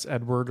Prince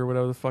Edward or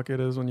whatever the fuck it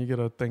is when you get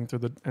a thing through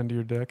the end of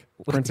your dick.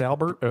 Prince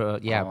Albert?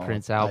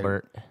 Prince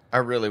Albert. I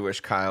really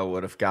wish Kyle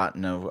would have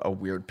gotten a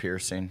weird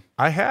piercing.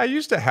 I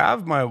used to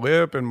have my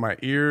lip and my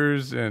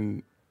ears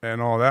and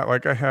all that.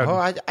 Like I had. Oh,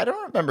 I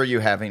don't remember you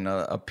having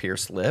a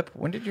pierced lip.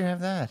 When did you have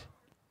that?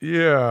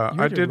 Yeah,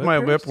 I did my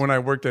lip pierced? when I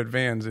worked at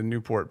Vans in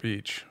Newport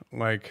Beach.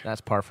 Like, That's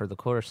par for the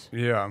course.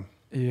 yeah.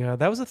 Yeah,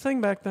 that was a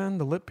thing back then,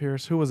 the lip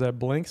pierce. Who was that?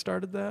 Blink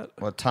started that?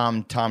 Well,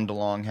 Tom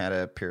DeLonge had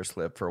a pierced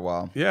lip for a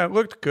while. Yeah, it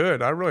looked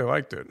good. I really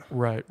liked it.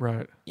 Right.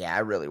 Yeah, I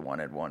really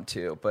wanted one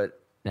too, but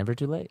Never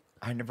too late.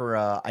 I never.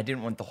 I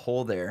didn't want the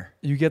hole there.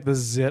 You get the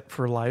zit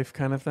for life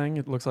kind of thing.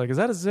 It looks like, is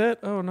that a zit?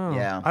 Oh, no.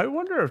 Yeah. I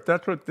wonder if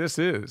that's what this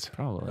is.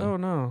 Probably. Oh,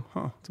 no.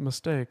 It's a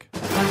mistake.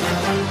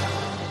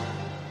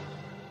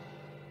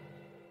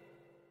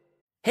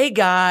 Hey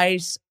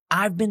guys,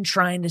 I've been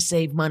trying to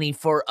save money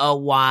for a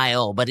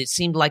while, but it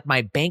seemed like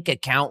my bank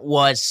account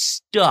was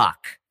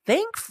stuck.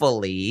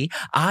 Thankfully,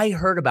 I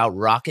heard about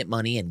Rocket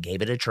Money and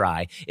gave it a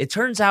try. It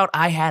turns out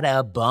I had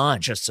a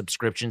bunch of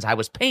subscriptions I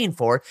was paying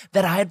for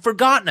that I had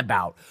forgotten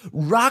about.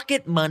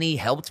 Rocket Money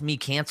helped me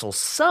cancel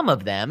some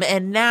of them,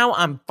 and now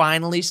I'm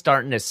finally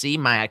starting to see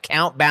my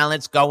account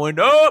balance going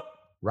up.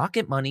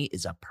 Rocket Money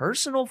is a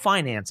personal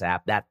finance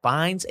app that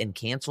finds and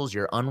cancels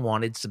your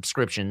unwanted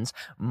subscriptions,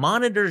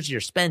 monitors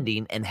your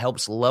spending, and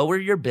helps lower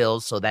your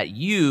bills so that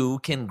you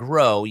can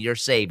grow your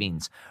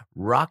savings.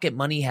 Rocket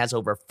Money has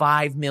over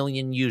 5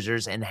 million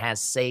users and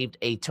has saved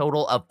a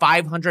total of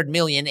 $500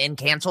 million in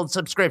canceled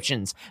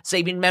subscriptions,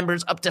 saving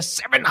members up to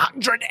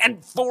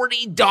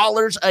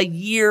 $740 a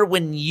year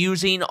when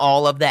using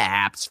all of the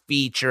app's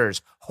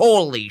features.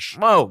 Holy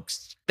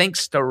smokes!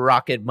 Thanks to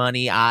Rocket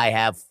Money, I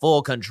have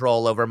full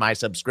control over my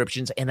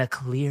subscriptions and a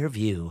clear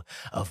view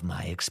of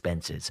my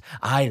expenses.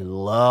 I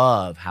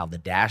love how the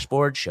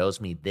dashboard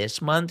shows me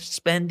this month's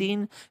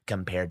spending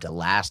compared to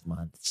last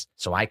month's,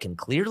 so I can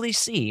clearly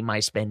see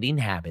my spending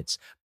habits.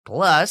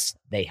 Plus,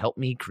 they help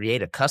me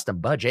create a custom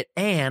budget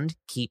and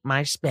keep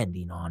my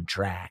spending on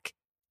track.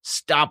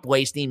 Stop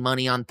wasting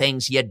money on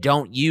things you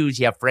don't use,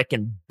 you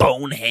frickin'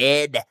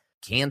 bonehead.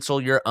 Cancel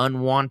your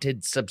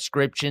unwanted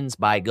subscriptions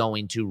by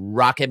going to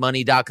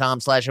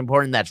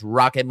rocketmoney.com/important. That's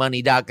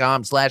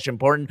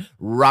rocketmoney.com/important.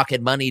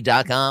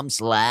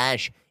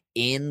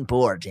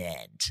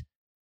 rocketmoney.com/important.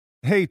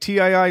 Hey,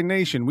 TII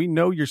Nation, we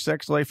know your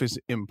sex life is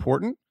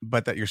important,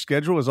 but that your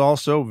schedule is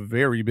also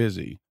very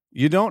busy.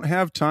 You don't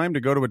have time to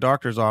go to a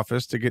doctor's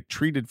office to get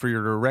treated for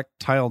your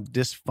erectile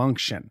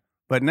dysfunction.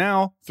 But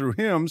now, through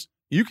HIMS,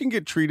 you can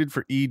get treated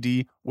for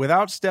ED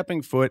without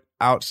stepping foot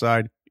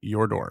outside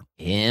your door.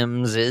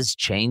 HIMS is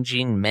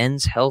changing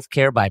men's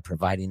healthcare by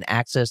providing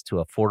access to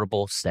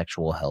affordable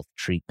sexual health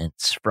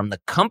treatments from the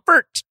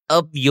comfort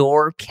of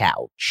your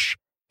couch.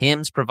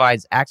 HIMS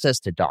provides access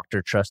to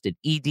doctor-trusted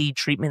ED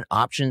treatment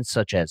options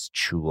such as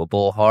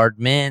chewable hard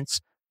mints,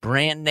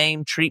 brand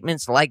name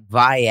treatments like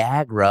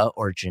Viagra,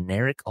 or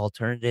generic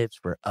alternatives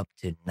for up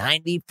to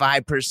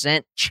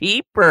 95%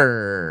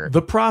 cheaper.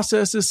 The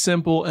process is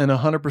simple and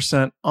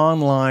 100%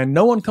 online.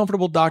 No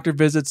uncomfortable doctor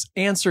visits.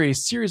 Answer a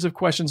series of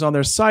questions on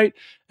their site,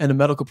 and a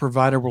medical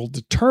provider will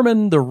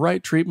determine the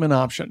right treatment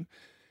option.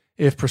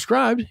 If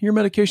prescribed, your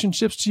medication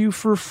ships to you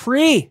for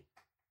free.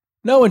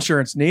 No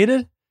insurance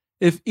needed.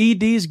 If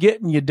ED's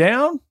getting you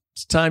down,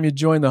 it's time you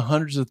join the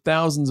hundreds of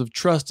thousands of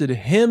trusted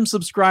HIMS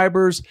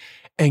subscribers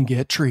and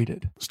get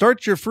treated.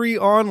 Start your free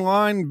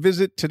online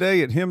visit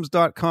today at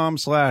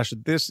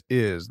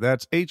hims.com/thisis.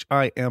 That's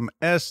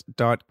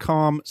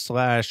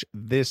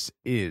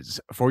HIMS.com/thisis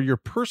for your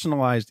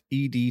personalized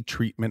ED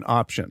treatment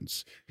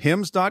options.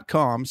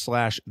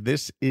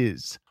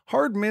 hims.com/thisis.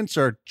 Hard mints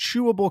are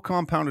chewable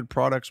compounded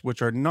products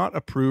which are not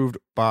approved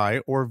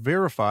by or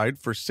verified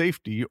for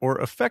safety or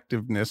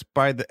effectiveness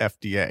by the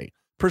FDA.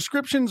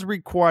 Prescriptions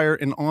require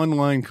an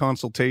online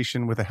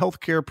consultation with a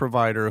healthcare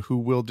provider who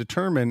will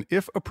determine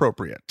if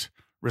appropriate.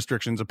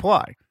 Restrictions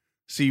apply.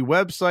 See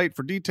website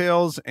for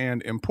details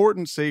and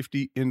important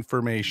safety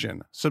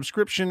information.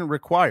 Subscription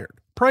required.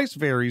 Price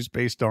varies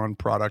based on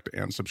product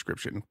and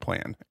subscription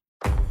plan.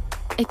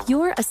 If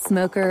you're a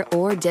smoker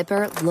or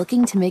dipper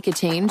looking to make a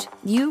change,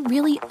 you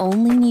really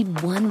only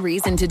need one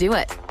reason to do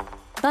it.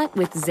 But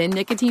with Zyn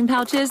nicotine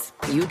pouches,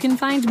 you can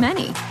find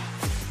many.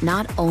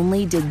 Not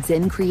only did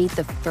Zyn create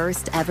the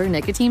first ever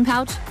nicotine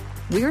pouch,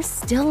 we're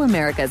still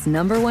America's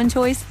 #1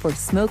 choice for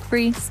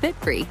smoke-free,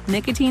 spit-free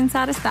nicotine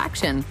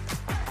satisfaction.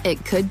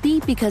 It could be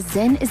because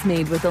Zyn is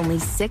made with only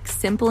 6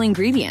 simple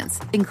ingredients,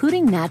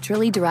 including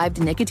naturally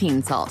derived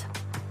nicotine salt.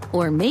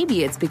 Or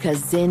maybe it's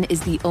because Zyn is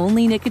the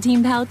only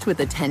nicotine pouch with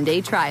a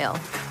 10-day trial.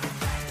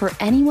 For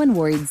anyone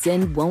worried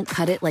Zyn won't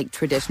cut it like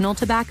traditional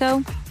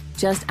tobacco,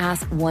 just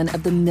ask one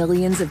of the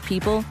millions of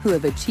people who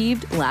have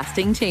achieved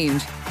lasting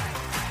change.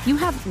 You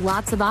have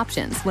lots of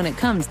options when it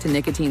comes to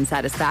nicotine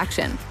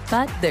satisfaction,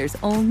 but there's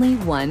only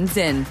one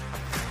Zyn.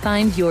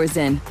 Find your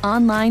Zyn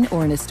online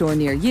or in a store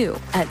near you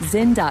at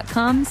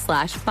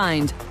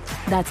zyn.com/find.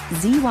 That's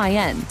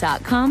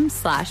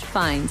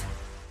ZYN.com/find.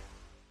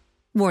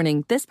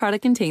 Warning, this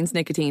product contains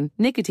nicotine.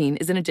 Nicotine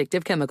is an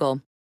addictive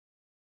chemical.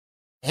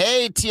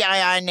 Hey,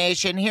 TII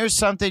Nation, here's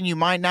something you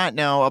might not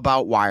know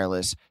about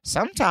wireless.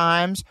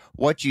 Sometimes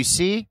what you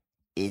see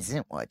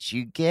isn't what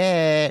you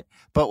get.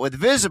 But with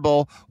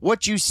Visible,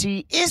 what you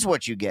see is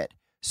what you get.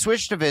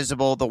 Switch to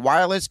Visible, the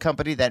wireless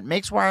company that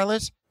makes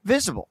wireless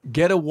visible.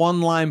 Get a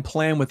one-line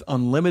plan with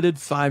unlimited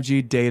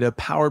 5G data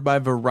powered by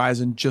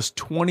Verizon, just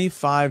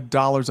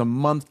 $25 a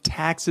month,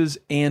 taxes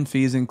and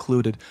fees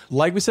included.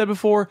 Like we said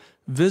before,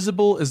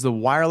 Visible is the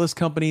wireless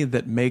company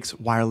that makes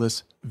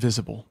wireless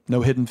visible.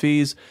 No hidden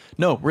fees.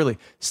 No, really.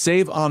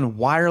 Save on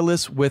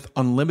wireless with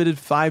unlimited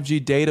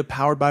 5G data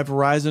powered by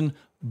Verizon.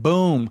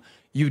 Boom.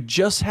 You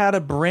just had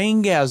a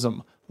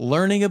braingasm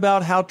learning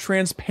about how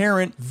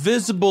transparent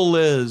Visible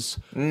is.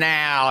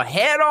 Now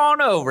head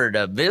on over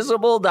to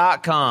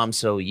Visible.com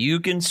so you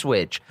can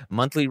switch.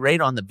 Monthly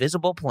rate on the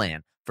Visible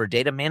plan. For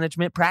data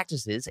management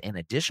practices and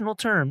additional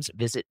terms,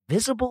 visit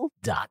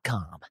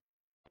Visible.com.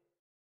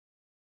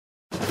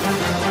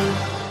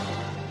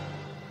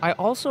 I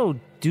also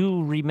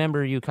do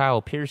remember you,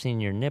 Kyle,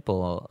 piercing your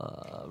nipple,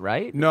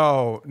 right?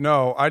 No,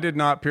 I did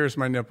not pierce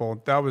my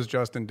nipple. That was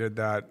Justin did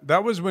that.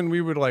 That was when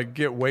we would like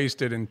get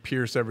wasted and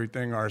pierce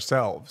everything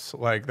ourselves.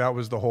 Like that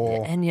was the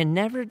whole. And you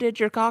never did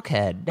your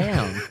cockhead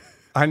down.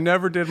 I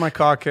never did my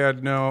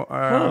cockhead,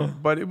 no.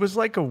 But it was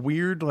like a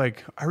weird,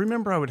 like, I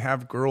remember I would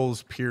have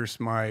girls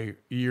pierce my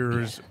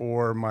ears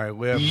or my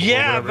lip.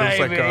 Yeah, or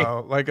whatever. baby. It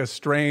was like a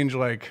strange,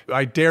 like,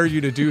 I dare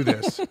you to do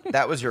this.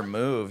 That was your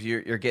move.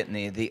 You're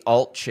getting the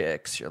alt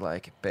chicks. You're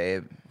like,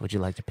 babe. Would you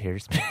like to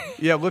pierce me?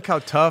 Yeah, look how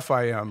tough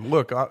I am.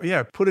 Look,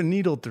 yeah, put a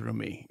needle through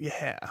me.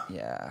 Yeah.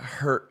 Yeah,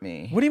 hurt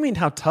me. What do you mean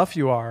how tough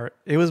you are?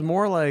 It was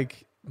more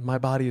like, my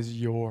body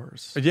is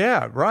yours.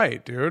 Yeah,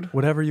 right, dude.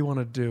 Whatever you want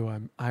to do,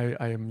 I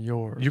am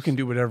yours. You can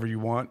do whatever you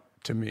want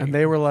to me. And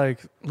they were like,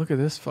 look at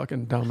this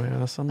fucking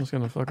dumbass. I'm just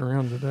going to fuck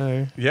around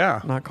today.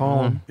 Yeah. Not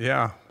call him.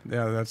 Yeah,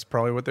 that's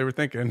probably what they were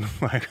thinking.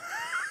 Like,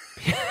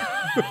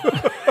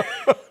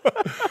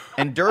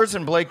 And Durs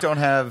and Blake don't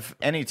have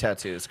any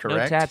tattoos, No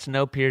correct? tats,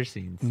 no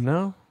piercings.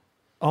 No.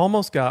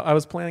 Almost got. I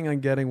was planning on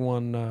getting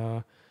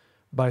one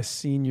by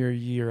senior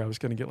year. I was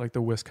going to get like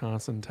the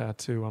Wisconsin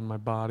tattoo on my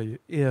body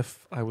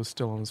if I was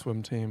still on the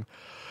swim team.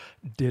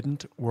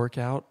 Didn't work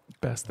out.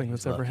 Best thing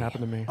that's ever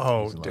happened to me.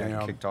 oh,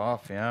 damn. Kicked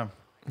off, yeah.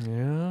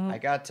 Yeah. I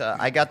got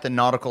the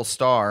nautical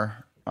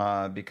star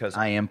because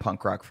I am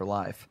punk rock for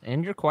life.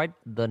 And you're quite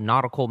the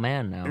nautical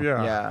man now.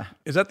 Yeah. Yeah.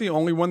 Is that the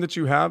only one that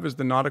you have is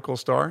the nautical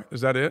star?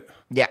 Is that it?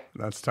 Yeah.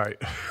 That's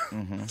tight.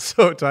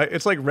 So tight.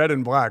 It's like red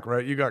and black,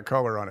 right? You got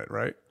color on it,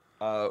 right?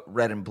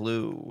 Red and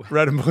blue.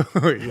 Red and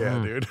blue.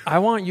 Yeah, dude. I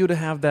want you to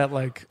have that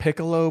like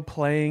piccolo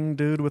playing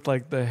dude with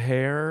like the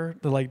hair,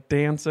 the like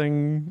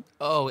dancing.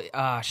 Oh,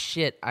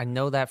 shit. I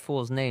know that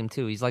fool's name,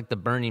 too. He's like the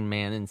Burning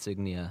Man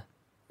insignia.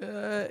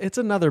 It's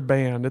another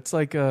band. It's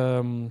like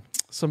some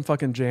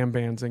fucking jam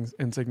band's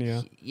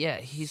insignia. Yeah,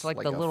 he's like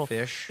Like the a little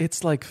fish.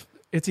 It's like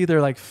it's either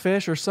like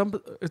Fish or some.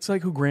 It's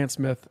like who Grant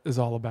Smith is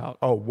all about.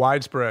 Oh,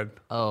 widespread.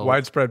 Oh.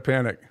 Widespread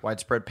panic.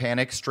 Widespread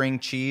panic, string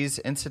cheese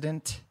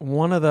incident.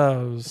 One of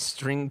those.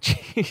 string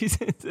cheese.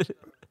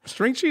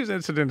 String cheese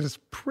incident is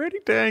pretty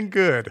dang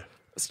good.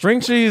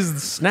 String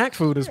cheese snack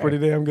food is pretty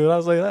damn good.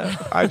 I'll say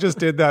that. I just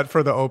did that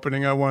for the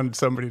opening. I wanted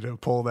somebody to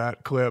pull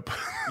that clip.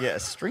 Yeah,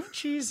 string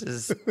cheese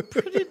is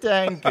pretty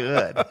dang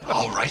good.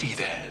 Alrighty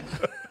then.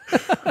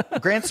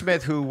 Grant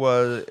Smith, who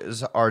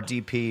was our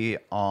DP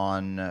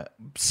on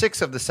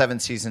 6 of the 7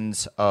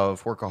 seasons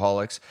of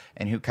Workaholics,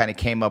 and who kind of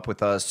came up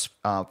with us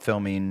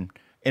filming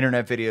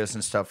internet videos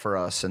and stuff for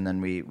us, and then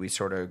we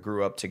sort of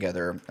grew up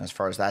together as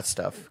far as that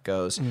stuff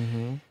goes.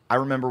 I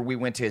remember we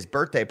went to his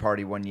birthday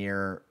party one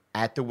year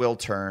at the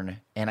Wiltern,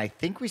 and I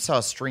think we saw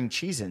a string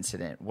cheese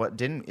incident.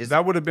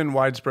 That would have been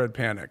widespread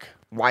panic.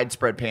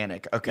 Widespread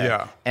panic? Okay.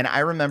 Yeah. And I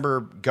remember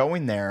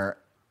going there.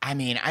 I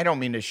mean, I don't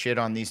mean to shit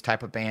on these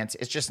type of bands.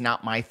 It's just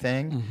not my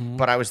thing.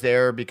 But I was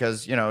there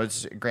because,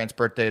 it's Grant's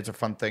birthday. It's a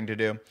fun thing to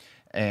do.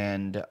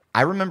 And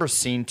I remember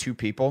seeing 2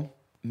 people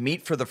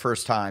meet for the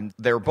first time.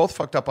 They were both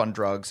fucked up on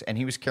drugs, and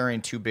he was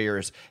carrying 2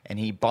 beers, and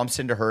he bumps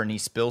into her, and he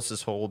spills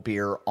his whole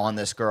beer on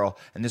this girl.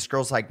 And this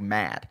girl's like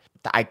mad.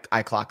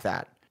 I clock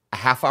that. A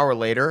half hour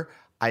later,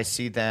 I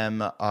see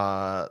them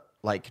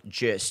like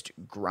just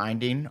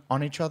grinding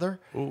on each other.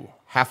 Ooh.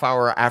 Half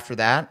hour after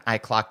that, I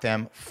clock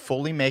them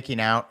fully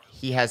making out.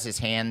 He has his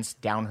hands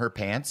down her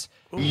pants.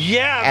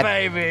 Yeah,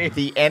 baby. At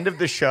the end of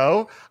the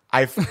show,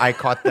 I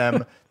caught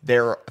them.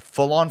 They're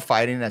full on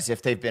fighting as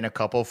if they've been a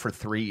couple for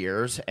 3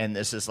 years, and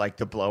this is like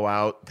the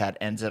blowout that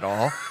ends it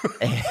all.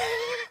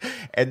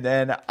 And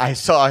then I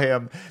saw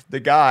him,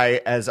 the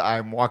guy, as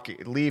I'm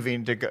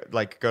leaving to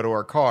go to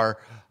our car.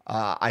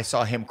 I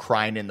saw him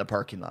crying in the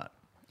parking lot.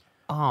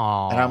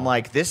 Aww. And I'm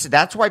like,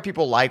 that's why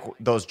people like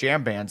those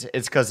jam bands.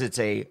 It's because it's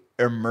a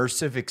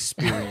immersive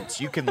experience.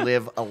 You can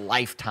live a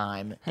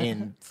lifetime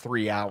in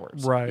 3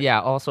 hours. Right.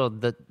 Yeah, also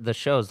the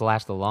shows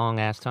last a long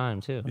ass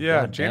time too.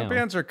 Yeah, God jam damn.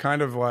 bands are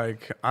kind of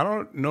like, I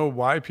don't know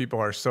why people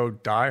are so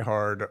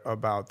diehard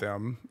about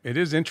them. It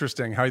is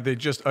interesting how they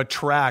just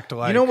attract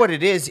like You know what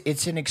it is?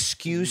 It's an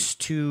excuse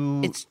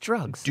to It's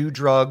drugs. do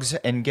drugs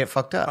and get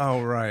fucked up.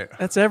 Oh, right.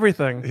 That's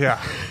everything.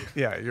 Yeah.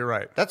 Yeah, you're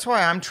right. That's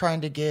why I'm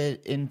trying to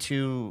get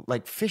into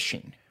like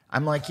fishing.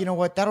 I'm like, you know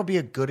what? That'll be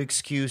a good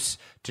excuse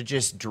to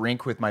just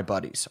drink with my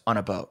buddies on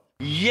a boat.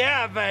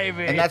 Yeah,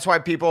 baby. And that's why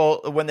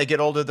people, when they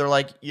get older, they're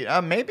like, yeah,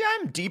 maybe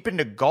I'm deep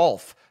into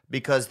golf,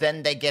 because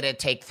then they get to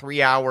take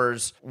 3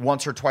 hours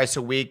once or twice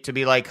a week to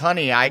be like,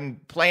 honey,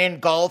 I'm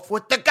playing golf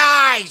with the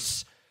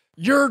guys.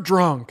 You're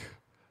drunk.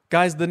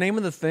 Guys, the name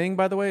of the thing,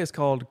 by the way, is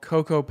called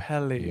Coco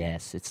Pelli.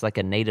 Yes, it's like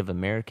a Native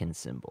American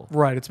symbol.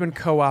 Right. It's been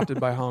co-opted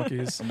by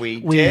honkies. We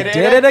did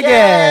did it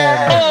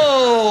again.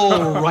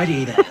 Oh,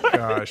 righty then.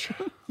 Gosh.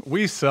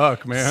 We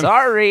suck, man.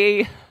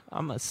 Sorry,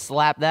 I'm gonna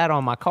slap that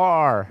on my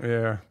car.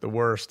 Yeah, the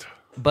worst.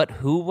 But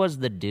who was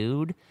the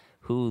dude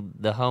who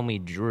the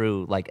homie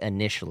drew like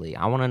initially?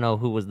 I want to know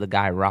who was the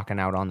guy rocking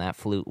out on that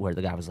flute where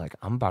the guy was like,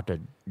 I'm about to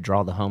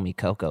draw the homie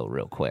Coco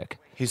real quick.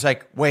 He's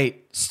like,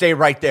 wait, stay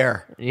right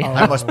there. Yeah.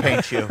 I must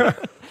paint you.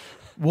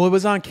 Well, it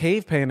was on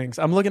cave paintings.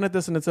 I'm looking at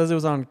this and it says it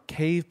was on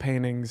cave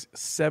paintings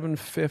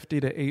 750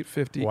 to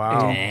 850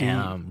 Wow. AD.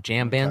 Damn,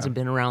 jam bands have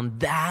been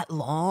around that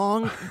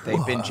long.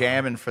 They've been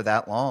jamming for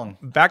that long.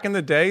 Back in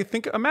the day,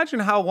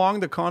 imagine how long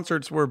the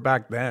concerts were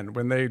back then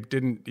when they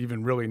didn't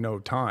even really know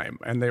time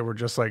and they were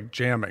just like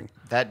jamming.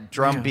 That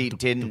drum beat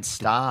didn't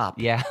stop.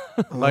 Yeah,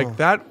 Like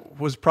that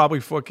was probably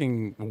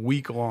fucking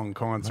week-long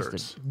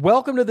concerts.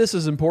 Welcome to This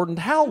Is Important.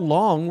 How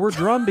long were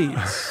drum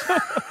beats?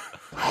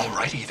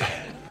 Alrighty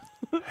then.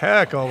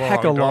 Heck a long,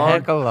 Heck a long. dog.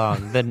 heck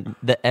along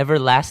the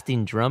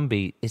everlasting drum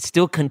beat. It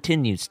still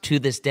continues to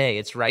this day.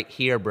 It's right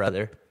here,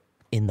 brother,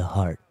 in the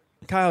heart.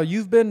 Kyle,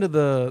 you've been to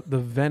the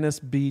Venice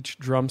Beach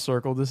Drum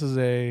Circle. This is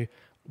a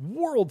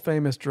world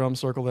famous drum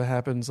circle that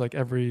happens like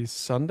every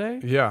Sunday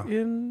Yeah.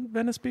 in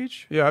Venice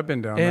Beach. Yeah, I've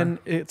been down And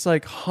it's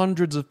like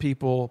hundreds of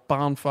people,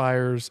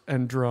 bonfires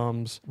and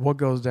drums. What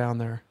goes down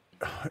there?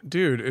 there.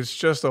 Dude, it's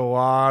just a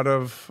lot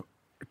of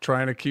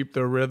trying to keep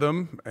the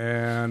rhythm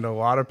and a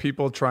lot of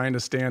people trying to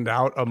stand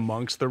out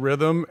amongst the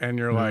rhythm. And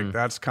you're like,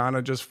 that's kind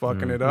of just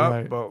fucking it up.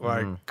 Right. But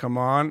like, come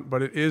on.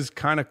 But it is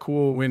kind of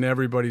cool when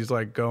everybody's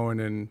like going,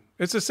 and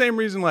it's the same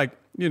reason like,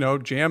 you know,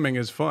 jamming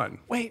is fun.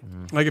 Wait,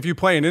 Like if you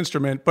play an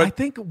instrument, I but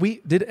think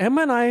did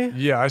Emma and I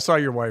yeah, I saw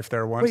your wife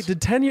there once. wait,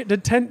 did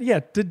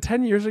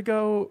 10 years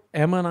ago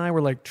Emma and I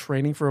were like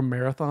training for a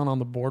marathon on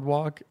the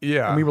boardwalk?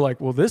 Yeah. And we were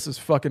like, well, this is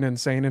fucking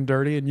insane and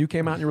dirty. And you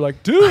came out and you were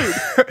like, dude,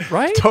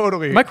 right?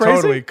 Totally. Am I crazy?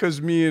 Totally. Because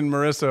me and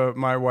Marissa,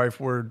 my wife,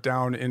 were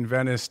down in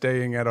Venice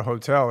staying at a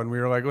hotel and we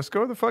were like, let's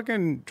go to the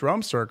fucking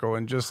drum circle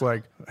and just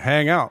like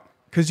hang out.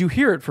 Because you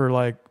hear it for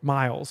like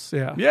miles.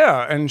 Yeah.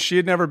 Yeah. And she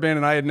had never been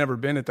and I had never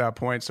been at that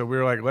point. So we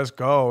were like, let's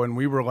go. And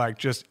we were like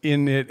just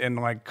in it and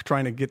like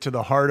trying to get to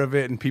the heart of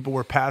it. And people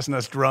were passing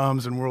us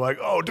drums and we're like,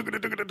 oh,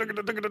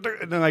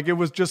 and then like it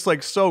was just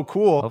like so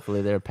cool.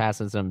 Hopefully, they're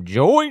passing some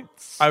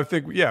joints. I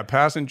think, yeah,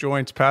 passing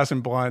joints,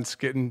 passing blunts,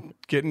 getting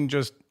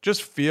just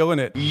feeling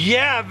it.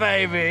 Yeah,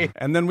 baby.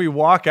 And then we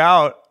walk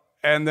out,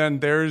 and then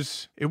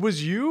it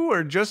was you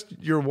or just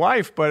your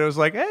wife, but it was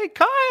like, hey,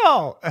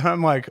 Kyle. And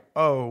I'm like,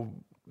 oh,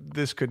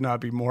 this could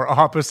not be more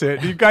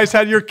opposite. You guys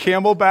had your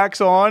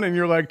camelbacks on, and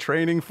you're like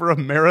training for a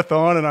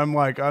marathon, and I'm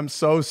like, I'm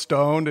so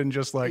stoned and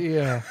just like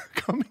Yeah.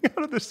 coming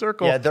out of the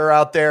circle. Yeah, they're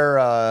out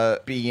there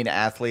being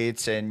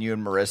athletes, and you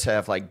and Marissa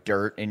have like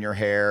dirt in your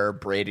hair,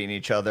 braiding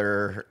each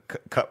other,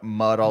 cut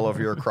mud all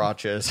over your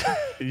crotches.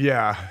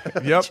 Yeah.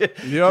 Yep.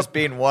 Just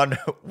being one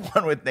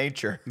with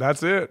nature.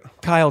 That's it.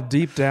 Kyle,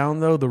 deep down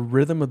though, the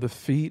rhythm of the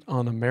feet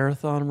on a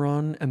marathon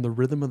run and the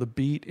rhythm of the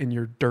beat in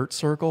your dirt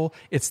circle,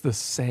 it's the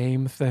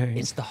same thing.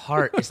 It's the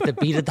heart. It's the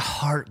beat of the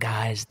heart,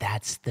 guys.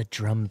 That's the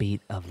drum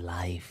beat of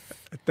life.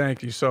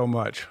 Thank you so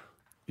much.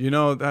 You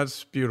know,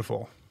 that's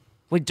beautiful.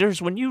 Wait,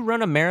 Durs, when you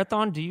run a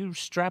marathon, do you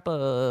strap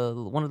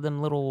one of them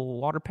little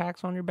water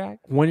packs on your back?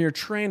 When you're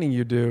training,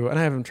 you do, and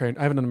I haven't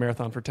done a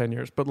marathon for 10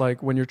 years, but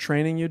like when you're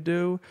training, you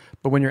do.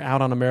 But when you're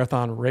out on a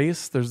marathon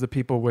race, there's the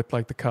people with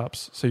like the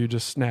cups. So you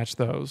just snatch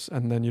those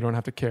and then you don't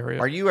have to carry it.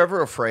 Are you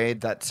ever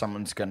afraid that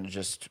someone's going to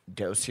just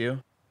dose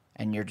you?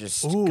 And you're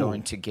just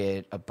going to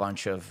get a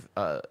bunch of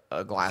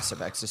a glass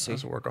of ecstasy,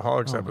 It's a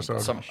Workaholics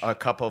episode. a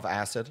cup of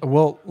acid.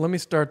 Well, let me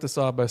start this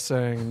off by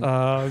saying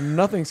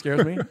nothing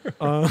scares me.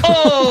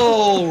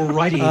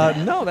 Alrighty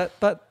then. No, that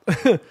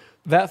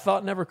that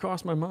thought never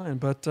crossed my mind.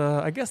 But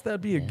I guess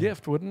that'd be a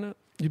gift, wouldn't it?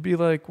 You'd be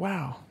like,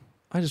 wow,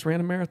 I just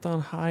ran a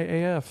marathon high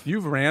AF.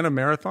 You've ran a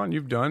marathon.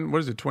 You've done, what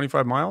is it,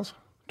 25 miles?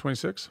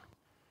 26?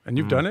 And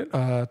you've done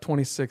it?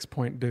 26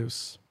 point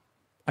deuce.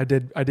 I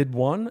did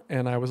one,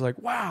 and I was like,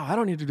 wow, I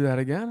don't need to do that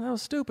again. That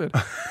was stupid.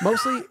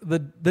 Mostly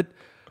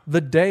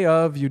the day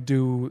of you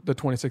do the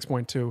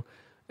 26.2,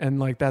 and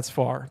like that's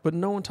far. But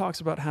no one talks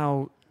about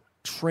how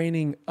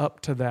training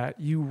up to that,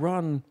 you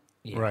run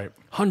Right.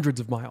 hundreds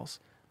of miles.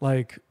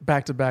 like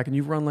back to back, and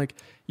you've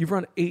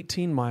run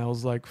 18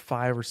 miles like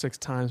 5 or 6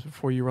 times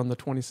before you run the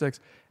 26,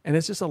 and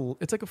it's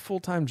like a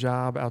full-time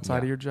job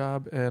outside of your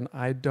job, and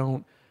I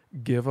don't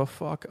give a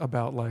fuck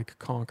about like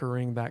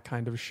conquering that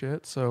kind of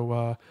shit.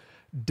 So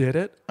did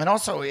it. And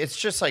also, it's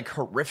just like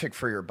horrific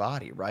for your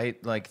body,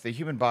 right? Like the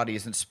human body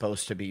isn't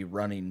supposed to be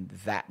running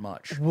that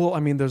much. Well, I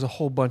mean, there's a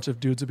whole bunch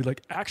of dudes who'd be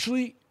like,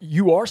 actually,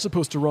 you are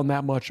supposed to run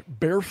that much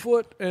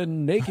barefoot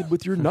and naked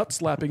with your nuts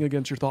slapping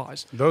against your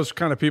thighs. Those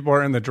kind of people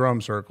are in the drum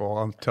circle,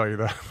 I'll tell you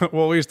that.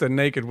 Well, at least they're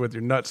naked with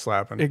your nuts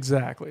slapping.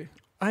 Exactly.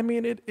 I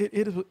mean,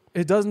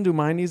 it doesn't do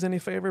my knees any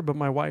favor, but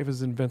my wife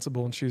is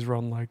invincible and she's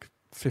run like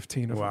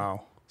 15 of them.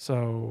 Wow.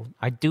 So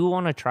I do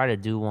want to try to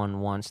do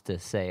one once to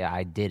say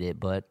I did it,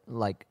 but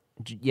like,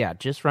 yeah,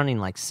 just running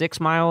like 6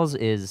 miles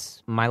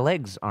is, my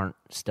legs aren't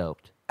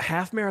stoked.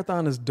 half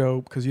marathon is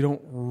dope because you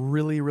don't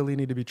really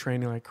need to be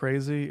training like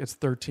crazy. It's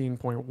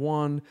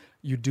 13.1.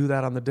 You do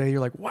that on the day. You're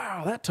like,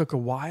 wow, that took a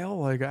while,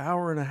 like an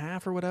hour and a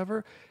half or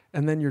whatever.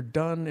 And then you're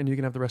done and you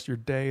can have the rest of your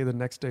day. The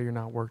next day you're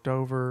not worked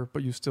over,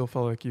 but you still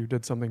feel like you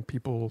did something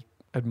people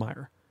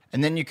admire.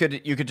 And then you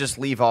could just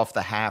leave off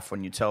the half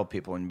when you tell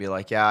people and be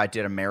like, yeah, I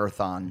did a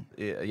marathon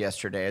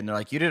yesterday. And they're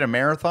like, you did a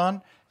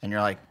marathon? And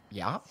you're like,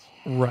 yeah.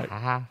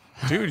 Right.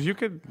 Dude, you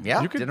could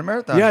did a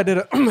marathon. Yeah, I did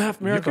a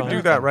half marathon. You could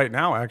do that right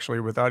now,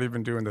 actually, without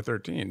even doing the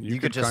 13. You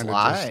could just kinda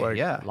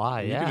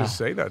lie. You could just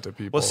say that to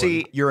people. Well,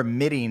 see, you're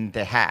admitting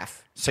the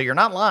half. So you're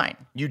not lying.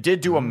 You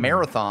did do a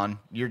marathon.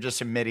 You're just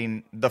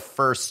admitting the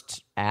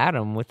first.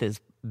 Adam with his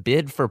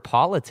bid for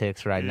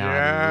politics right now.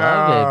 Yeah,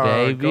 I love it,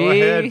 baby. go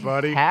ahead,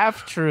 buddy.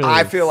 Half truth.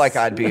 I feel like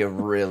I'd be a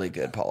really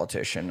good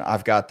politician.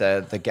 I've got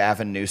the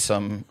Gavin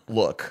Newsom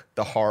look,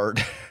 the hard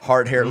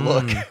hair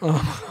look.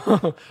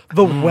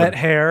 The wet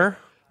hair.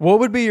 What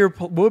would be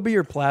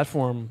your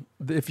platform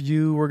if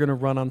you were going to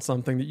run on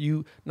something that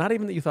you, not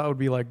even that you thought would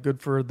be like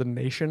good for the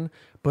nation,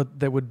 but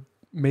that would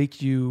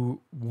make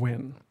you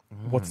win?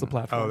 What's the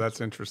platform? Oh,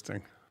 that's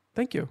interesting.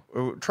 Thank you.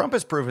 Trump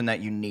has proven that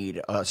you need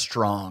a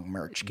strong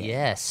merch game.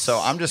 Yes. So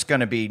I'm just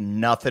going to be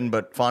nothing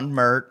but fun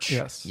merch.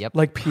 Yes. Yep.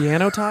 Like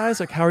piano ties.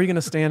 Like how are you going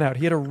to stand out?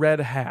 He had a red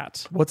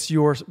hat. What's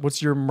your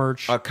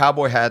merch? A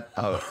cowboy hat,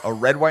 a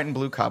red, white, and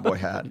blue cowboy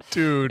hat.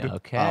 Dude.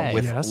 Okay.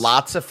 With Yes.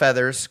 lots of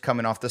feathers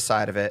coming off the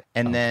side of it.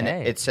 And then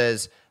Okay. it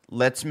says,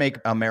 let's make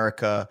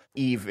America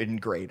even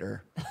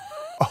greater.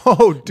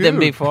 Oh, dude. Than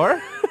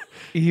before?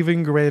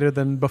 Even greater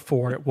than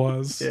before it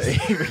was.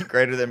 Even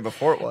greater than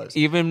before it was.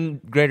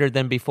 Even greater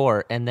than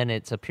before, and then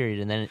it's a period,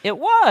 and then it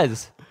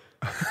was.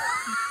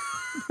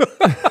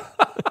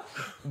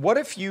 What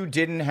if you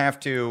didn't have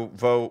to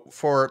vote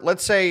for,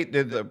 let's say,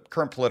 the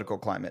current political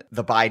climate,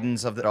 the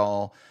Bidens of it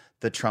all,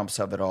 the Trumps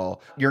of it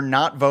all. You're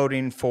not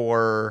voting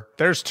for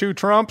There's 2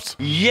 Trumps?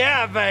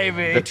 Yeah,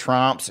 baby. the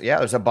Trumps. Yeah,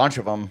 there's a bunch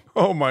of them.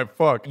 Oh, my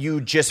fuck. You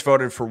just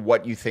voted for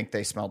what you think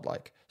they smelled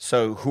like.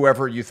 So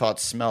whoever you thought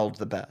smelled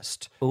the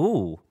best.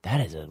 Ooh,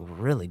 that is a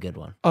really good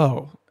one.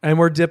 Oh, and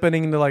we're dipping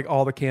into like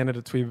all the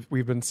candidates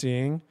we've been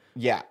seeing.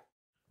 Yeah.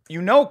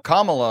 You know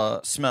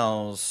Kamala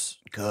smells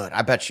good.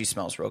 I bet she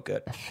smells real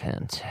good.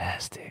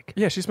 Fantastic.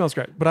 Yeah, she smells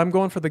great. But I'm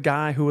going for the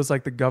guy who was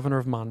like the governor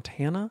of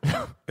Montana.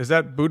 Is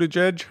that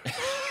Buttigieg?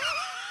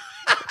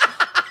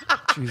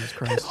 Jesus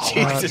Christ.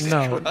 Jesus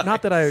no,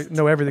 not that I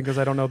know everything because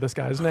I don't know this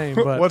guy's name.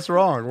 But What's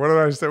wrong? What did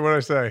I say? What did I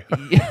say?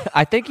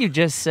 I think you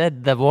just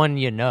said the one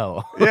you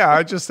know. Yeah,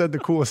 I just said the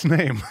coolest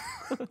name.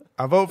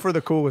 I vote for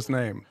the coolest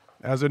name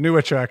as a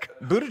Newacek.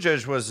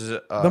 Buttigieg was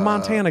the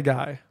Montana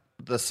guy,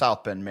 the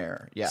South Bend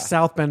mayor. Yeah.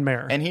 South Bend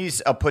mayor. And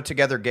he's a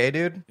put-together gay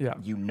dude. Yeah.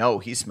 You know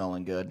he's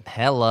smelling good.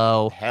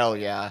 Hello. Hell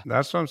yeah.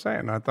 That's what I'm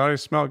saying. I thought he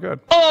smelled good.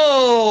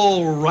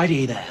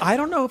 Alrighty then. I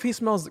don't know if he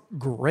smells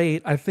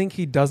great. I think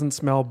he doesn't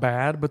smell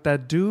bad, but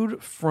that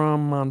dude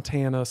from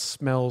Montana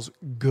smells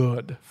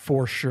good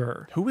for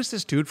sure. Who is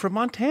this dude from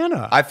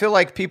Montana? I feel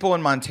like people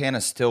in Montana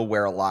still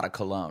wear a lot of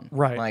cologne.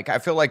 Right. Like I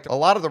feel like a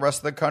lot of the rest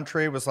of the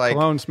country was like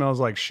Cologne smells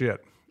like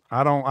shit.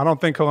 I don't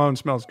think cologne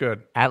smells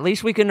good. At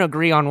least we can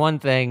agree on one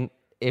thing.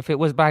 If it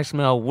was by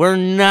smell, we're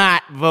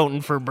not voting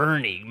for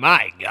Bernie.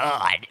 My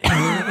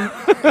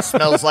God.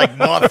 smells like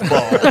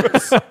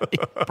mothballs.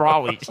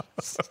 Probably.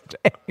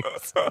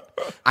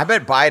 I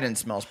bet Biden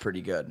smells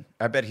pretty good.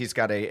 I bet he's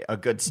got a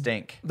good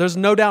stink. There's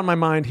no doubt in my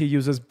mind he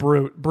uses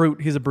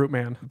Brute. He's a Brute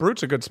man.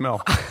 Brute's a good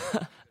smell.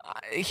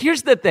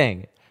 Here's the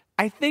thing.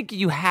 I think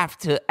you have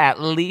to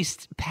at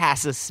least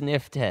pass a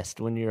sniff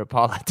test when you're a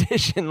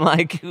politician.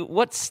 Like,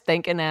 what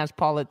stinking ass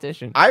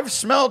politician? I've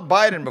smelled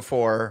Biden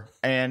before,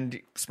 and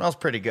he smells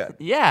pretty good.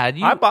 Yeah,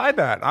 I buy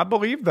that. I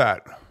believe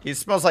that. He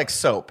smells like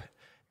soap.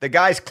 The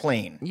guy's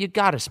clean. you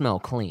gotta smell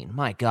clean.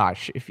 My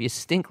gosh, if you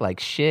stink like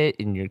shit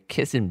and you're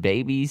kissing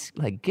babies,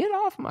 like, get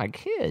off my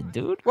kid,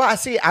 dude. Well,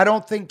 I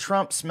don't think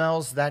Trump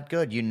smells that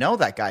good. You know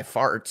that guy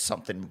farts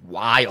something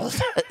wild.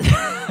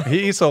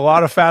 He eats a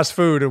lot of fast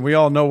food, and we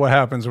all know what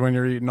happens when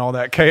you're eating all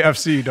that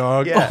KFC,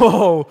 dog. Yeah.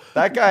 Oh,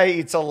 That guy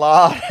eats a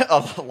lot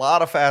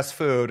of fast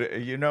food.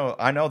 You know,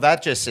 I know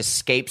that just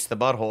escapes the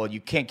butthole. You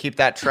can't keep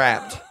that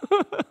trapped.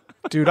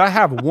 Dude, I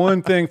have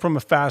one thing from a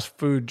fast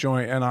food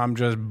joint, and I'm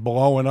just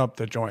blowing up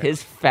the joint.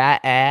 His fat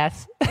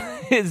ass,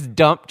 his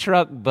dump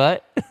truck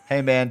butt.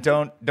 Hey man,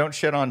 don't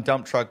shit on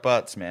dump truck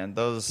butts, man.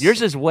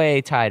 Yours is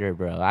way tighter,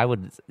 bro.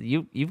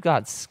 You've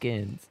got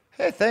skins.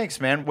 Hey, thanks,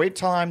 man. Wait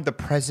till I'm the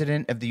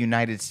president of the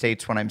United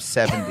States when I'm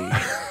 70.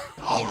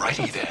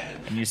 Alrighty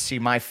then. And you see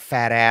my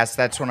fat ass,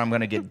 that's when I'm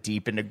going to get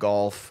deep into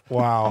golf.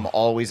 Wow. I'm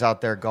always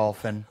out there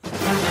golfing.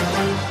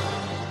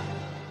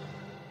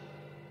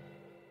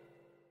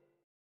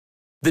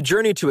 The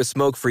journey to a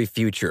smoke-free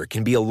future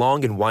can be a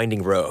long and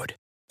winding road.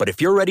 But if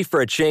you're ready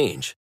for a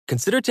change,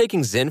 consider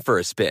taking Zyn for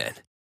a spin.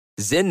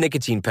 Zyn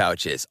nicotine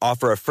pouches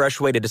offer a fresh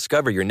way to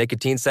discover your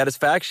nicotine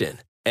satisfaction.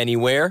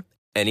 Anywhere,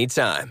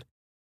 anytime.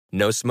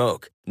 No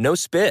smoke, no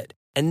spit,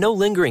 and no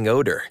lingering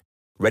odor.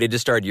 Ready to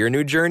start your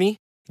new journey?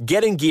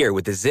 Get in gear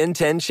with the Zyn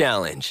 10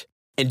 Challenge.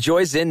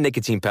 Enjoy Zyn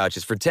nicotine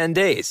pouches for 10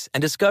 days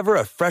and discover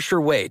a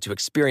fresher way to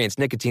experience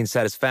nicotine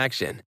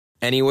satisfaction.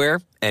 Anywhere,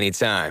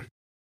 anytime.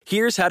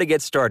 Here's how to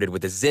get started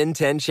with the Zyn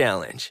 10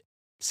 Challenge.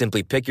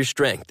 Simply pick your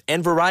strength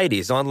and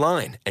varieties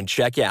online and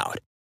check out.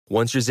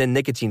 Once your Zyn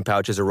nicotine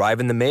pouches arrive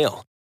in the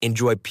mail,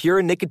 enjoy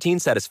pure nicotine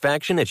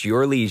satisfaction at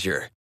your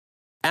leisure.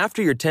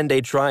 After your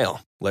 10-day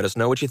trial, let us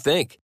know what you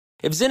think.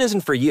 If Zyn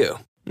isn't for you,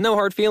 no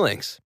hard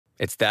feelings.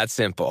 It's that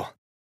simple.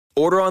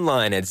 Order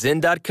online at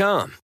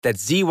Zyn.com,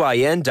 that's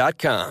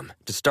ZYN.com,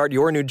 to start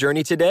your new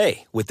journey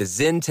today with the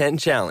Zyn 10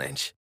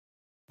 Challenge.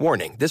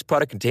 Warning, this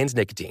product contains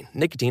nicotine.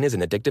 Nicotine is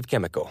an addictive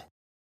chemical.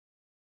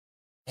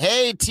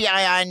 Hey,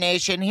 TII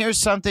Nation, here's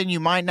something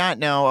you might not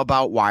know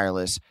about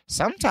wireless.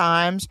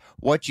 Sometimes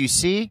what you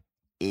see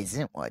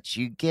isn't what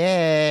you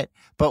get.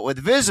 But with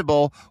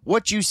Visible,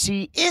 what you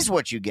see is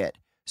what you get.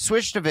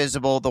 Switch to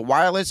Visible, the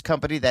wireless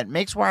company that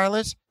makes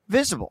wireless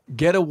visible.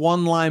 Get a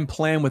one-line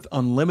plan with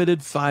unlimited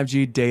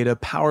 5G data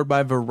powered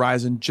by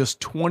Verizon,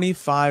 just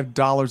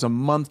 $25 a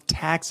month,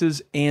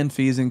 taxes and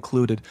fees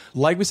included.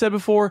 Like we said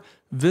before,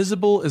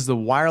 Visible is the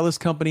wireless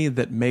company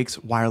that makes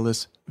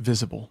wireless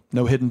visible.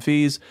 No hidden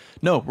fees.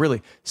 No,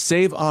 really.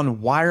 Save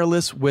on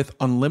wireless with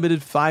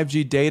unlimited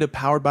 5G data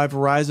powered by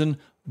Verizon.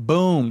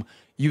 Boom.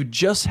 You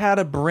just had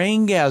a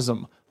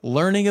braingasm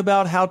learning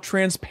about how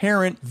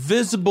transparent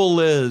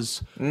Visible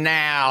is.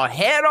 Now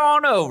head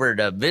on over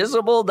to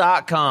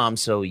Visible.com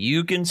so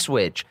you can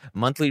switch.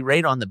 Monthly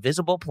rate on the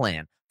Visible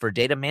plan. For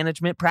data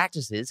management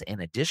practices and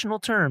additional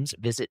terms,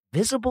 visit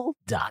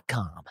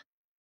Visible.com.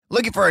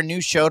 Looking for a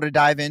new show to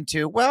dive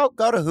into? Well,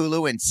 go to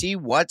Hulu and see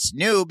what's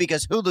new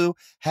because Hulu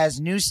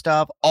has new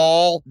stuff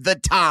all the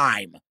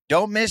time.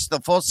 Don't miss the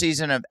full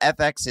season of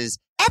FX's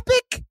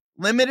epic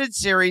limited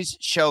series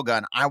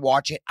Shogun. I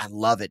watch it. I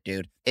love it,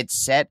 dude. It's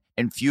set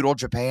in feudal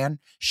Japan.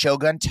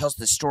 Shogun tells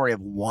the story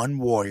of one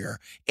warrior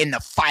in the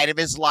fight of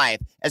his life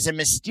as a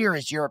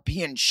mysterious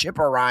European ship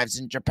arrives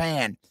in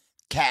Japan.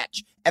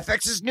 Catch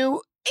FX's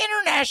new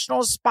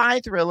international spy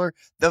thriller,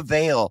 The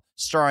Veil,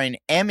 starring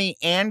Emmy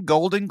and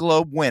Golden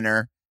Globe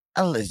winner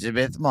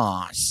Elizabeth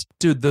Moss.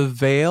 Dude, The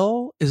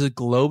Veil is a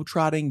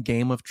globe-trotting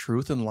game of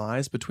truth and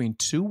lies between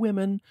two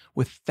women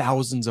with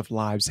thousands of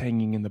lives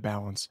hanging in the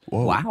balance.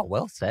 Whoa. Wow,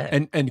 well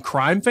said. And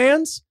crime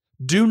fans,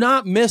 do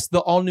not miss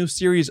the all-new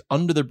series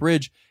Under the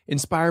Bridge,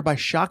 inspired by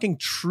shocking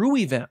true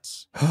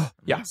events.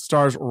 Yeah,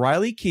 stars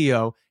Riley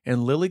Keough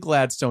and Lily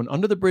Gladstone.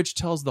 Under the Bridge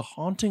tells the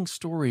haunting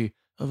story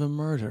of a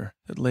murder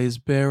that lays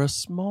bare a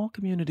small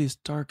community's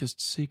darkest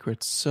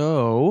secrets.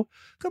 So,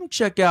 come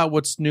check out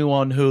what's new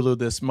on Hulu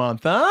this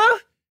month, huh?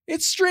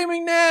 It's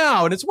streaming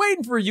now, and it's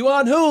waiting for you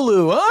on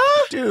Hulu,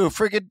 huh? Dude,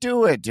 friggin'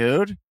 do it,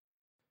 dude.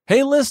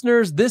 Hey,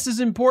 listeners, this is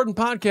Important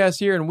Podcast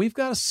here, and we've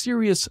got a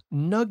serious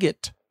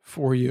nugget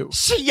for you.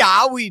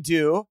 Yeah, we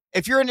do.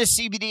 If you're into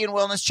CBD and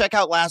wellness, check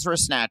out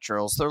Lazarus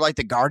Naturals. They're like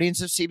the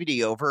guardians of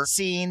CBD,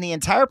 overseeing the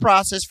entire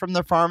process from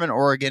the farm in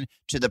Oregon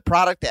to the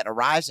product that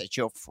arrives at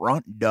your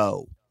front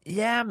door.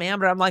 Yeah, man,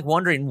 but I'm like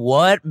wondering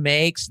what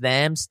makes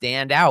them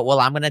stand out. Well,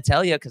 I'm going to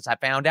tell you because I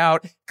found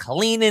out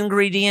clean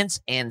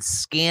ingredients and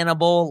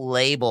scannable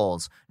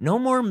labels. No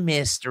more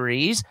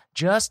mysteries,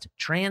 just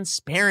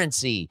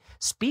transparency.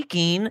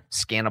 Speaking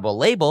scannable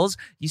labels,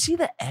 you see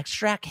the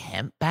extract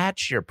hemp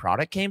batch your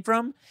product came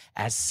from?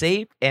 As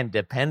safe and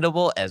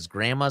dependable as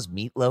grandma's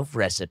meatloaf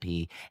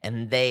recipe.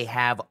 And they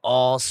have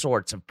all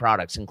sorts of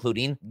products,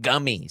 including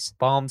gummies,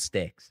 balm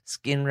sticks,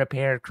 skin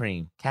repair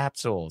cream,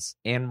 capsules,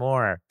 and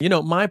more. You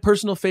know, my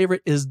personal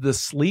favorite is the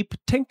sleep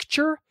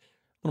tincture.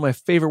 One of my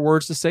favorite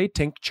words to say,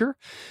 tincture.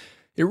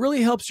 It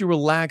really helps you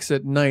relax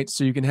at night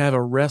so you can have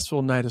a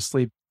restful night of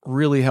sleep.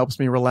 Really helps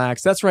me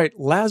relax. That's right,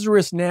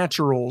 Lazarus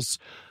Naturals,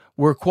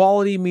 where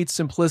quality meets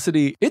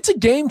simplicity. It's a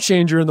game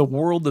changer in the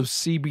world of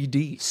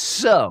CBD.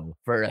 So,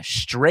 for a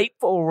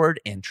straightforward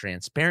and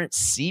transparent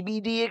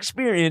CBD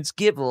experience,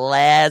 give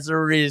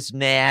Lazarus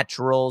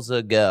Naturals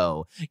a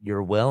go.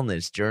 Your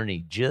wellness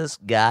journey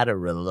just got a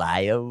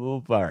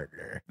reliable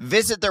partner.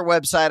 Visit their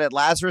website at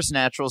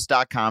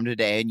LazarusNaturals.com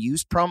today and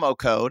use promo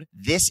code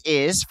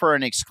THISIS for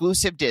an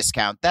exclusive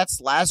discount.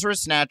 That's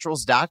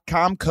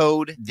LazarusNaturals.com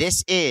code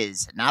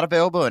THISIS. Not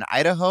available in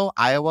Idaho,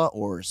 Iowa,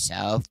 or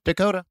South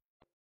Dakota.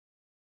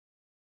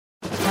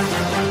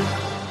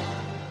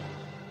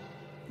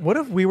 What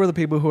if we were the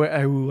people who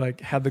like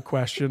had the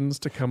questions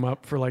to come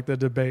up for like the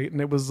debate, and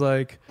it was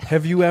like,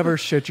 have you ever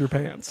shit your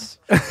pants?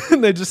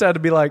 And they just had to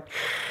be like,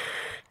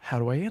 how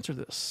do I answer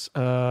this?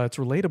 It's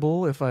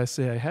relatable if I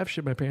say I have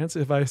shit my pants.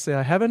 If I say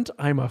I haven't,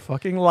 I'm a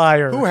fucking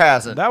liar. Who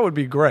hasn't? That would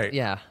be great.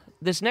 Yeah.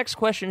 This next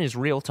question is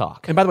real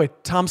talk. And by the way,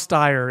 Tom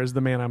Steyer is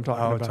the man I'm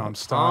talking about. Tom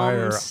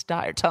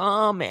Steyer.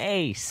 Tom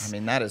Ace. I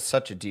mean, that is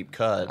such a deep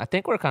cut. I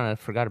think we're kind of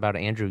forgot about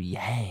Andrew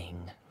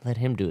Yang. Let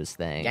him do his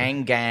thing.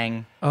 Gang,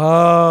 gang.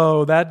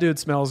 Oh, that dude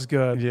smells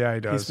good. Yeah, he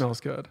does. He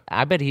smells good.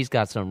 I bet he's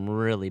got some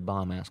really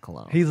bomb-ass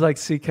cologne. He's like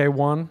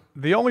CK1.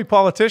 The only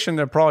politician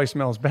that probably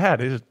smells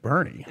bad is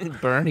Bernie.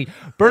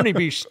 Bernie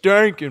be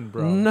stinking,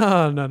 bro.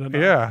 No.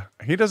 Yeah,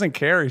 he doesn't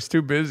care. He's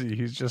too busy.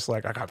 He's just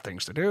like, I got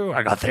things to do.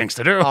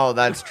 Oh,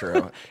 that's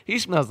true. He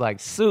smells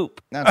like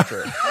soup. That's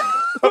true.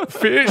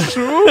 Fish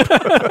soup.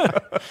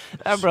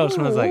 That bro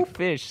smells like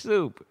fish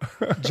soup.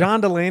 John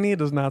Delaney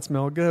does not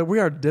smell good. We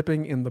are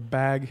dipping in the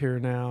bag here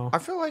now. I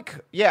feel like,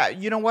 yeah,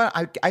 you know what?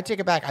 I take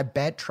it back. I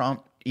bet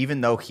Trump,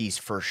 even though he's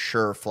for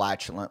sure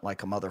flatulent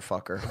like a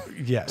motherfucker,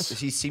 Yes.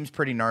 he seems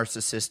pretty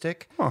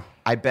narcissistic. Huh.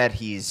 I bet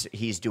he's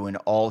doing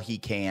all he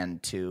can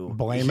to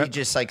Blame he it?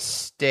 just like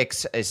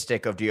sticks a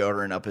stick of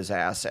deodorant up his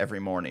ass every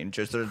morning.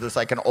 Just there's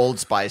like an Old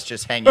Spice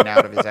just hanging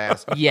out of his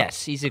ass.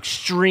 Yes, he's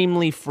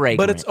extremely fragrant.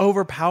 But it's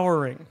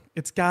overpowering.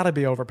 It's got to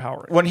be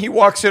overpowering. When he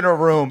walks in a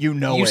room, you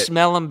know you it.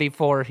 smell him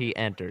before he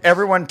enters.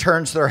 Everyone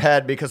turns their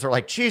head because they're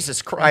like,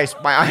 Jesus Christ,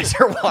 my eyes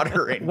are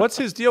watering. What's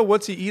his deal?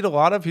 What's he eat a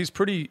lot of? He's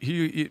pretty.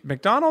 He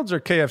McDonald's or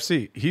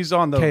KFC? He's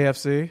on the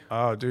KFC.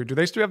 Oh, dude, do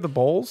they still have the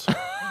bowls?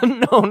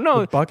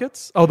 No.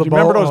 Buckets? Oh, the You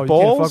remember bowl. those You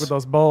bowls? can't fuck with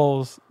those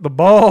bowls. The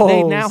bowls.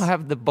 They now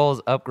have the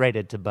bowls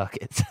upgraded to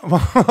buckets.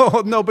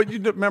 No, but you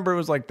remember it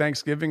was like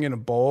Thanksgiving in a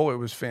bowl. It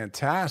was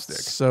fantastic.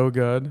 So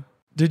good.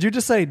 Did you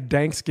just say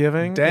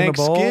Thanksgiving? In the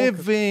bowl?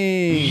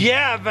 Thanksgiving.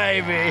 Yeah,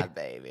 baby.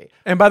 Baby.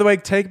 And by the way,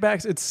 take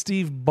backs. It's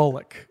Steve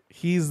Bullock.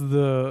 He's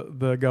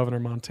the governor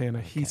of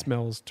Montana. He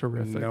smells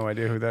terrific. No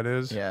idea who that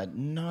is. Yeah,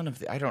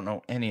 I don't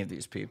know any of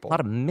these A people. lot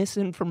of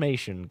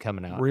misinformation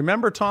coming out.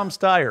 Remember Tom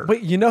Steyer?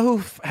 Wait, you know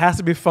who has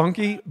to be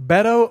funky?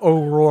 Beto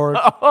O'Rourke.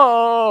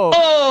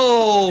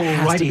 Oh,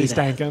 Has to be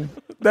stankin'.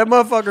 That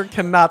motherfucker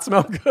cannot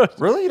smell good.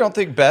 Really? You don't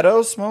think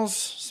Beto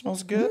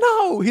smells good?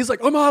 No, he's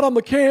like, I'm out on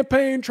the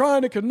campaign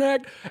trying to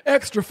connect.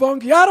 Extra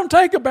funky. I don't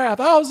take a bath.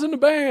 I was in the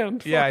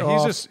band. Yeah,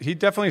 Fuck off. he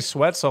definitely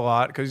sweats a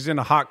lot because he's in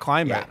a hot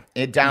climate.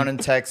 Yeah, down in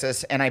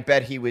Texas, and I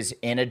bet he was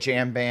in a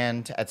jam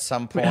band at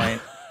some point.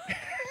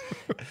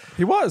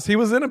 He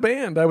was in a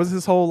band. That was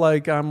his whole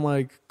like, I'm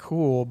like,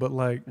 cool, but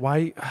like,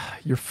 why?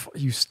 You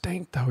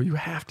stink though. You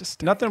have to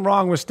stink. Nothing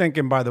wrong with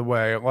stinking, by the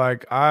way.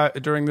 Like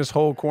during this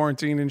whole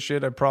quarantine and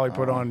shit, I probably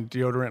put on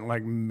deodorant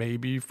like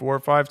maybe 4 or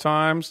 5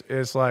 times.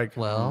 It's like,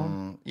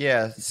 well,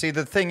 Yeah, see,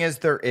 the thing is,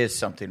 there is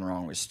something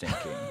wrong with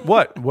stinking.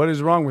 what? What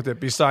is wrong with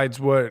it besides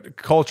what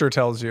culture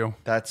tells you?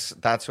 That's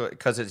what,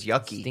 because it's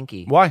yucky.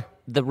 stinky. Why?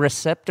 The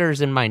receptors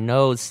in my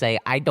nose say,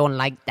 I don't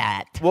like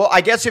that. Well,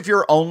 I guess if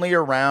you're only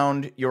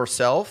around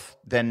yourself,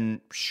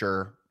 then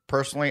sure.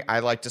 Personally, I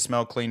like to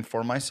smell clean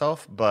for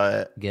myself,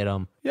 but Get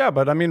them. Yeah,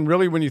 but I mean,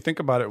 really, when you think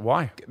about it,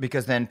 why?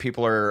 because then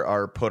people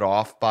are put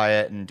off by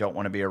it and don't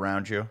want to be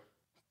around you.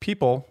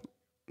 People,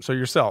 so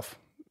yourself.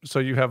 So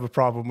you have a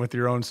problem with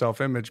your own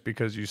self-image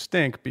because you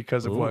stink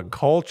because of what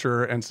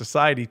culture and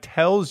society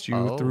tells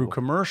you through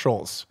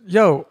commercials.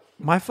 Yo,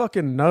 my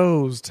fucking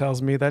nose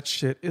tells me that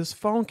shit is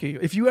funky.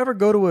 If you ever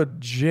go to a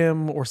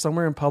gym or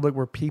somewhere in public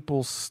where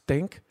people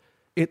stink,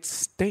 it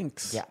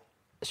stinks. Yeah.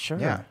 Sure.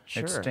 Yeah,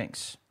 sure. it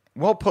stinks.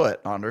 Well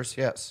put, Anders,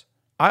 yes.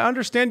 I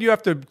understand you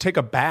have to take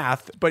a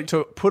bath, but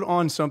to put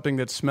on something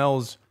that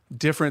smells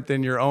different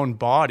than your own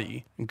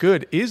body,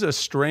 good, is a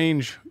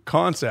strange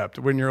concept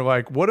when you're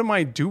like, what am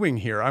I doing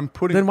here? I'm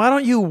putting... Then why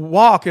don't you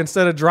walk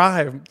instead of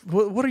drive?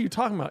 What are you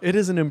talking about? It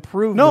is an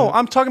improvement. No,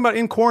 I'm talking about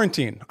in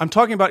quarantine.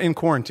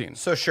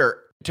 So sure,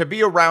 to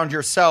be around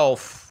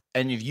yourself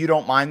and if you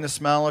don't mind the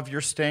smell of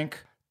your stink,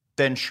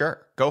 then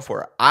sure, go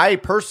for it. I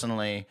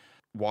personally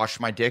wash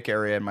my dick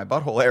area and my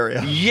butthole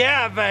area.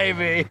 Yeah,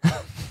 baby.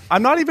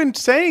 I'm not even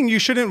saying you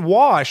shouldn't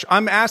wash.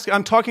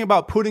 I'm talking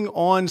about putting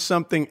on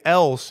something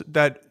else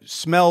that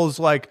smells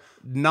like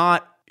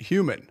not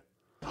human.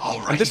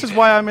 And this is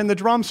why I'm in the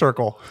drum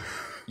circle.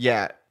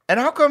 Yeah. And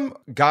how come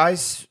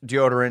guys'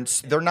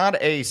 deodorants, they're not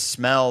a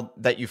smell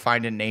that you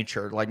find in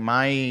nature? Like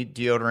my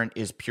deodorant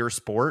is Pure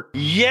Sport.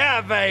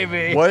 Yeah,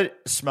 baby. What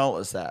smell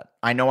is that?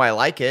 I know I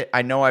like it.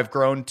 I know I've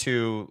grown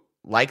to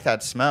like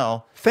that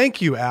smell.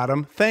 Thank you,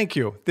 Adam. Thank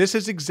you. This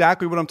is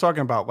exactly what I'm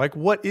talking about. Like,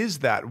 what is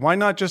that? Why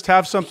not just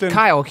have something...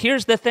 Kyle,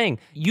 here's the thing.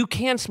 You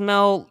can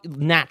smell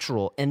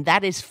natural, and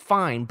that is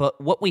fine. But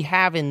what we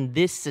have in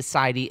this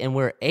society and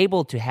we're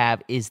able to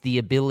have is the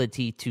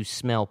ability to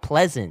smell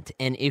pleasant.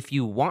 And if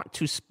you want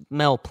to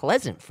smell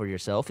pleasant for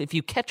yourself, if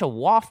you catch a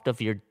waft of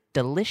your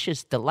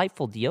delicious,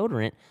 delightful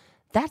deodorant,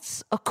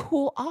 that's a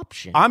cool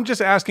option. I'm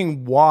just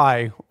asking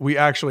why we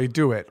actually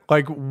do it.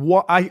 Like,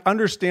 what? I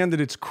understand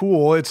that it's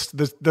cool. It's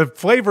the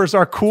flavors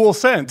are cool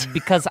scent.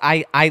 Because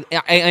I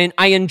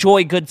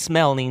enjoy good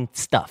smelling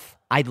stuff.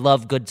 I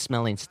love good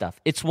smelling stuff.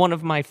 It's one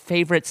of my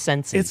favorite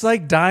senses. It's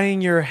like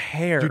dyeing your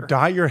hair. You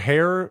dye your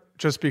hair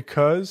just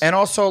because? And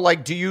also,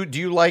 like, do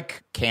you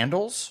like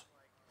candles?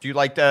 Do you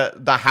like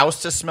the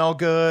house to smell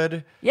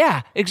good?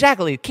 Yeah,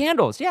 exactly.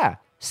 Candles, yeah.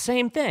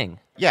 Same thing.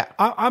 Yeah.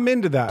 I'm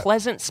into that.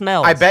 Pleasant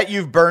smells. I bet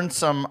you've burned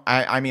some,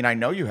 I mean, I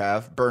know you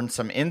have, burned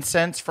some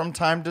incense from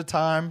time to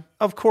time.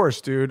 Of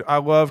course, dude. I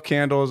love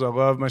candles. I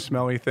love my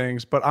smelly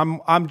things, but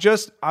I'm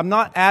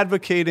not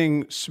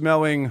advocating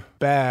smelling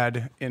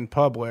bad in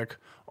public,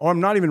 or I'm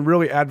not even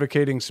really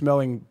advocating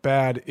smelling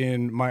bad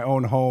in my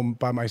own home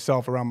by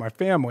myself around my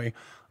family.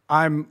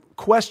 I'm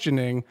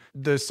questioning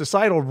the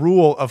societal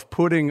rule of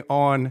putting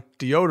on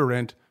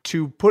deodorant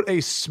to put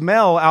a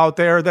smell out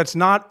there it's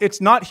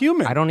not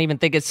human. I don't even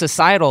think it's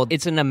societal.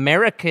 It's an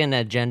American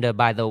agenda,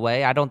 by the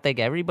way. I don't think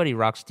everybody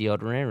rocks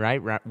deodorant,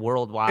 right?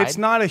 Worldwide. It's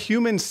not a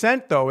human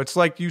scent, though. It's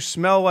like you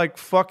smell like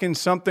fucking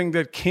something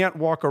that can't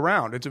walk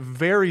around. It's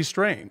very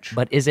strange.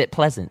 But is it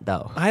pleasant,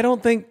 though? I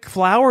don't think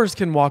flowers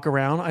can walk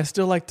around. I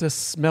still like to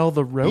smell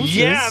the roses.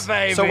 Yeah,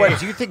 baby. So what,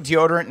 do you think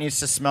deodorant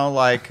needs to smell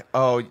like,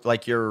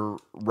 like you're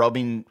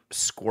rubbing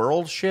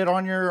squirrel shit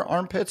on your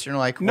armpits? You're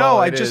like, well, no,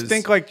 I just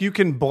think like you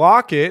can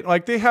block it.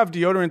 Like they have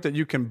deodorant that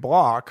you can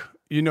block.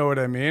 You know what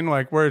I mean?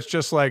 Like where it's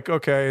just like,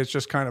 okay, it's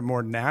just kind of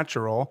more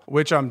natural,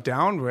 which I'm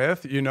down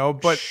with,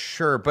 but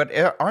sure. But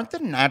aren't the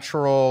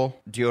natural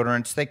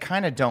deodorants, they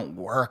kind of don't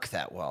work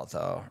that well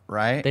though,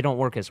 right? They don't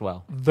work as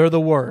well. They're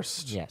the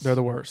worst. Yes. They're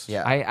the worst.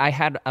 Yeah. I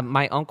had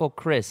my Uncle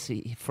Chris,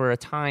 for a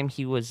time,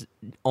 he was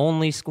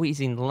only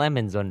squeezing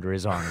lemons under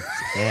his arms.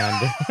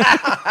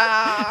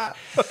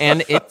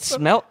 And it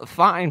smelled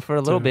fine for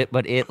a little bit,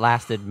 but it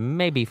lasted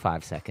maybe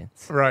 5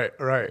 seconds. Right.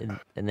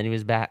 And then he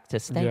was back to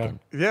stinking.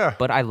 Yeah.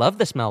 But I love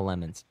the smell of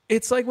lemons.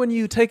 It's like when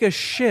you take a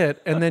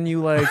shit and then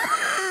you like,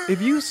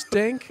 if you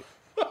stink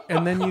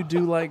and then you do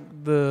like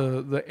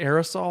the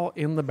aerosol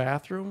in the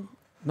bathroom,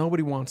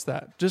 nobody wants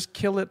that. Just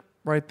kill it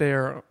right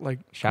there. Like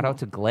Shout out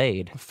to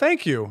Glade.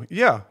 Thank you.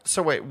 Yeah.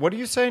 So wait, what are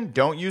you saying?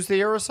 Don't use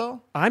the aerosol?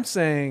 I'm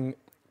saying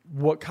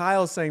what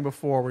Kyle was saying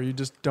before, where you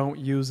just don't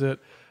use it,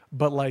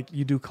 but like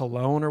you do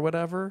cologne or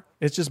whatever.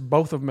 It's just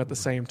both of them at the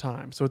same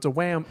time. So it's a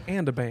wham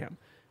and a bam.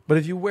 But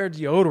if you wear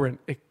deodorant,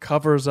 it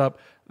covers up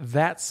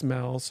that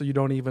smell, so you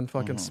don't even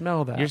fucking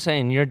smell that. You're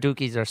saying your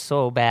dookies are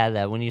so bad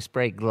that when you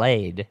spray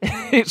Glade,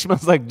 it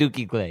smells like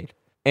Dookie Glade.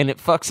 And it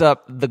fucks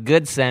up the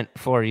good scent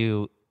for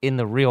you in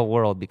the real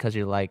world, because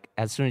you're like,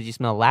 as soon as you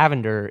smell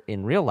lavender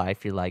in real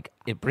life, you're like,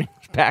 it brings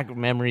back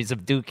memories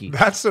of Dookie.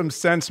 That's some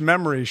sense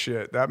memory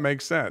shit. That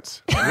makes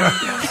sense.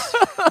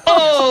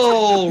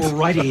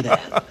 Alrighty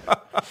then.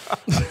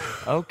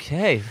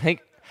 Okay.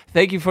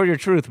 Thank you for your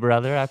truth,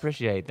 brother. I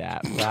appreciate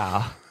that.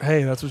 Wow.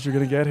 Hey, that's what you're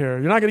going to get here.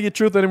 You're not going to get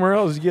truth anywhere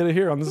else. You get it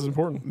here on This Is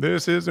Important.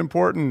 This is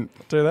important.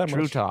 I'll tell you that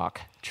True much.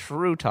 talk.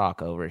 True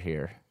talk over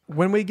here.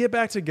 When we get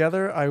back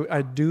together,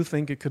 I do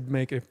think it could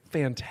make a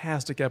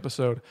fantastic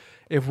episode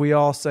if we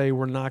all say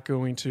we're not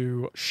going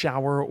to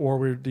shower or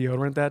wear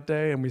deodorant that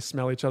day, and we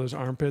smell each other's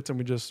armpits and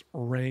we just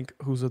rank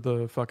who's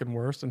the fucking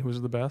worst and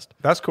who's the best.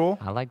 That's cool.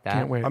 I like that.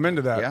 Can't wait. I'm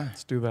into that. Yeah.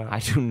 Let's do that. I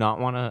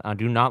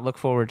do not look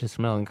forward to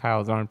smelling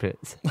Kyle's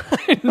armpits.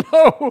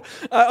 No,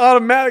 I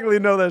automatically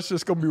know that's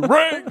just going to be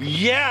ranked.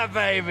 Yeah,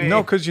 baby.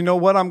 No, because you know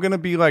what? I'm going to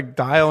be like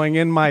dialing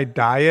in my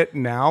diet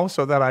now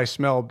so that I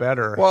smell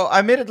better. Well,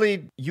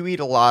 admittedly, you eat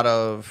a lot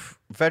of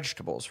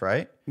vegetables,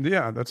 right?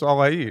 Yeah, that's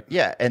all I eat.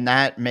 Yeah, and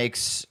that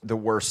makes the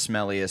worst,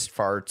 smelliest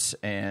farts,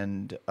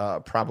 and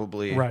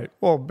probably... Right.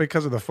 Well,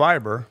 because of the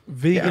fiber.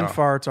 Vegan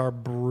farts are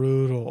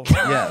brutal.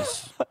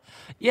 Yes.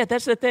 Yeah,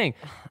 that's the thing.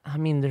 I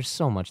mean, there's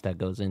so much that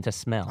goes into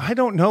smell. I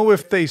don't know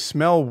if they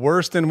smell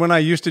worse than when I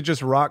used to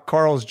just rock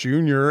Carl's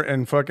Jr.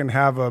 and fucking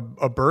have a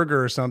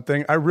burger or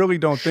something. I really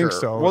don't think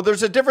so. Well,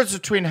 there's a difference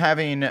between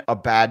having a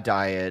bad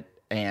diet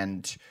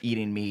and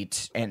eating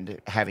meat and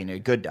having a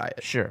good diet.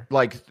 Sure.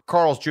 Like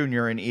Carl's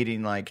Jr. and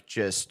eating like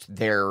just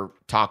their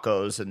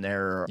tacos and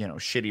their,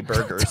 shitty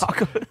burgers.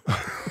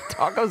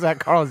 Tacos at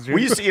Carl's Jr.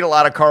 We used to eat a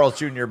lot of Carl's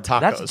Jr. tacos.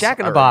 That's Jack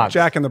in the I Box.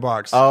 Jack in the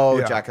Box. Oh,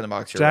 Yeah. Jack in the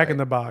Box. Jack in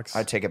the Box.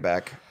 I take it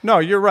back. No,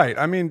 you're right.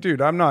 I mean,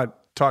 dude, I'm not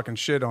talking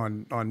shit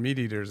on meat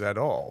eaters at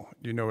all.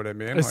 You know what I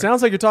mean? It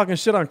sounds like you're talking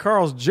shit on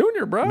Carl's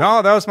Jr., bro.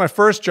 No, that was my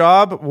first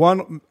job.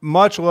 One,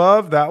 much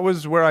love. That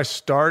was where I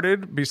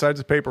started, besides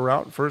the paper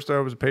route. First, I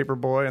was a paper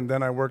boy, and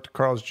then I worked at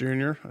Carl's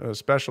Jr., a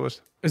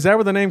specialist. Is that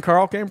where the name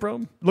Carl came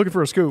from? Looking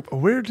for a scoop.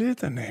 Where did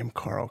the name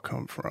Carl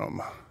come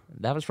from?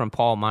 That was from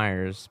Paul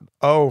Myers.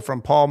 Oh,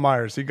 from Paul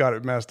Myers. He got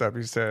it messed up.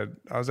 He said,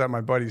 I was at my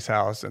buddy's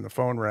house, and the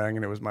phone rang,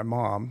 and it was my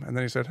mom. And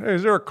then he said, hey,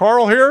 is there a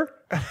Carl here?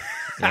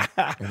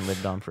 And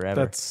lived on forever.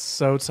 That's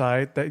so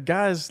tight. That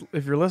guys,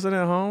 if you're listening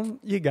at home,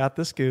 you got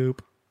the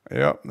scoop.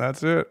 Yep,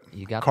 that's it.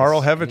 You got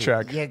Carl the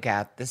Hevacek. You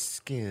got the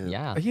scoop.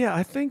 Yeah. Yeah,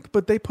 I think,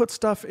 but they put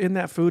stuff in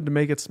that food to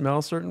make it smell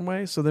a certain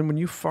way. So then when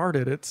you fart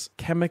it, it's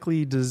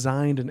chemically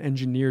designed and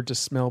engineered to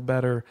smell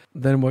better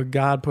than what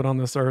God put on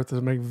this earth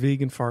to make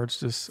vegan farts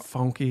just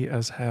funky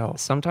as hell.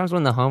 Sometimes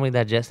when the homie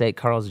that just ate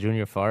Carl's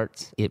Jr.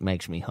 farts, it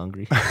makes me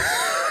hungry.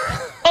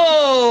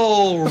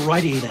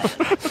 Alrighty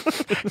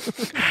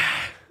then.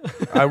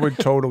 I would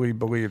totally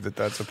believe that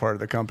that's a part of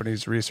the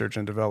company's research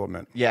and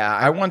development. Yeah,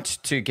 I want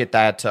to get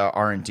that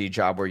R&D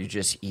job where you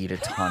just eat a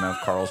ton of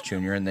Carl's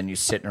Jr. and then you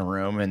sit in a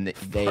room and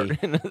they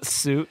in a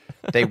suit.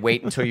 they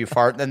wait until you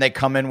fart, then they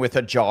come in with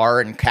a jar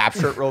and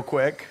capture it real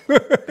quick.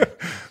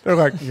 They're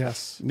like,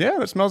 Yes. yeah,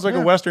 that smells like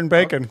a Western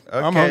bacon. Okay,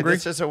 I'm hungry.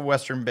 this is a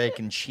Western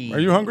bacon cheese. Are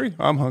you hungry?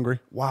 I'm hungry.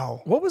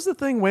 Wow. What was the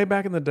thing way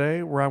back in the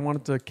day where I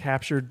wanted to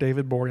capture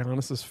David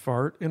Boreanaz's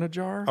fart in a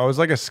jar? Oh, it was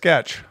like a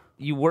sketch.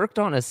 You worked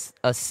on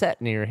a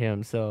set near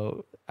him,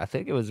 so I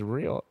think it was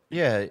real.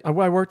 Yeah, I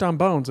worked on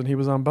Bones and he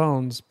was on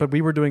Bones, but we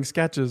were doing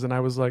sketches and I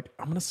was like,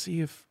 I'm going to see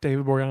if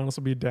David Boreanaz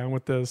will be down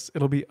with this.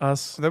 It'll be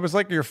us. That was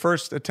like your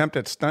first attempt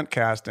at stunt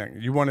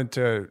casting. You wanted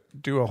to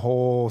do a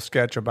whole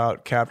sketch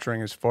about capturing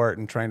his fart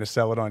and trying to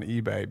sell it on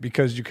eBay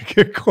because you could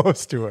get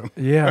close to him.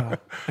 Yeah.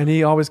 And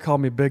he always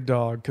called me Big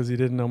Dog because he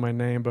didn't know my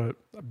name, but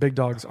Big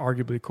Dog's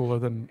arguably cooler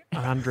than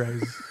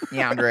Andres.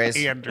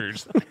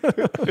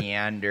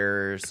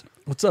 Anders.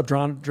 What's up,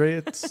 Andre?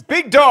 It's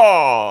Big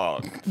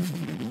dog.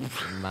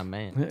 My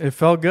man. It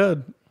felt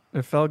good.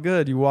 It felt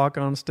good. You walk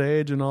on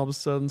stage and all of a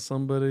sudden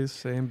somebody's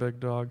saying Big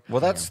Dog. Well,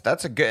 that's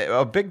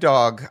a big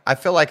dog. I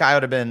feel like I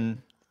would have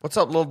been, what's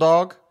up, little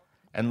dog?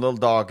 And little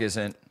dog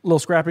isn't. A little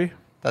scrappy.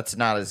 That's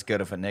not as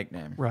good of a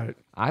nickname. Right.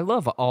 I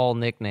love all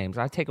nicknames.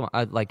 I take them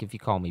like if you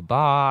call me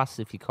boss,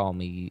 if you call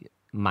me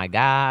my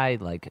guy,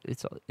 like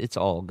it's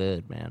all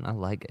good, man. I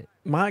like it.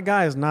 My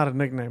guy is not a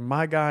nickname.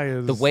 My guy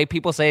is... The way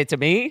people say it to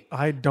me?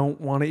 I don't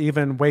want to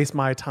even waste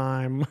my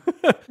time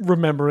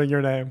remembering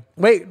your name.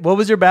 Wait, what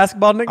was your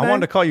basketball nickname? I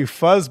wanted to call you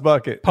Fuzz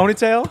Bucket.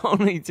 Ponytail?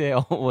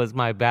 Ponytail was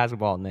my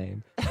basketball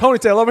name.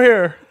 Ponytail, over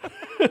here.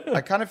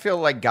 I kind of feel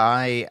like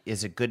Guy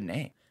is a good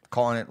name.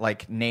 Calling it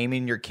like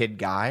naming your kid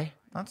Guy.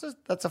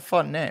 That's a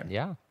fun name.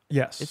 Yeah.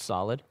 Yes. It's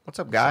solid. What's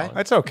up, Guy?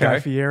 That's okay. Guy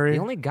Fieri. The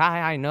only guy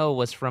I know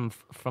was from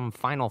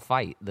Final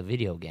Fight, the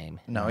video game.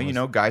 No, you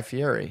know Guy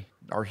Fieri,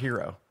 our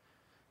hero.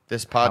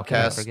 This How can I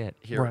podcast forget?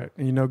 hero. Right.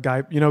 And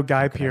Guy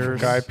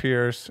Pearce. Guy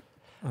Pierce.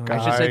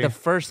 I should say the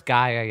first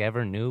guy I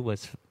ever knew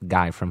was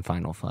Guy from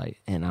Final Fight,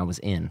 and I was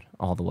in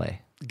all the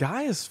way.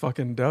 Guy is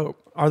fucking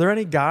dope. Are there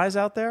any guys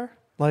out there?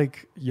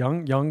 Like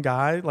young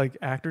guy, like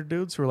actor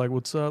dudes who are like,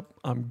 "What's up?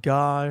 I'm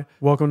Guy.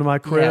 Welcome to my Yeah,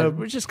 crib."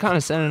 we're just kind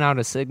of sending out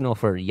a signal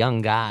for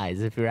young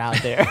guys if you're out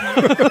there.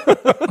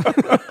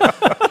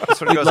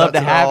 That's what We'd goes love out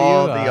to have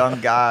all you. the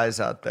young guys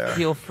out there.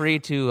 Feel free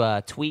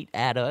to tweet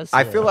at us.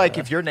 I feel like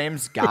if your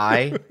name's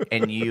Guy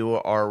and you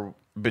are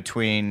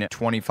between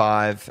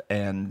 25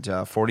 and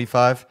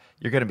 45,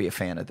 you're going to be a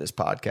fan of this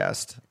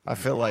podcast. I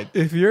feel like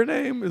If your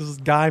name is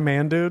Guy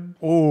Man Dude,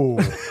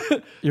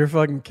 you're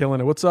fucking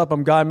killing it. What's up?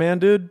 I'm Guy Man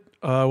Dude.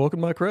 Welcome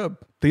to my crib.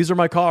 These are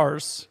my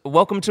cars.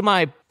 welcome to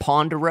my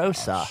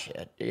Ponderosa.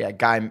 yeah,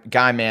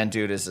 Guy Man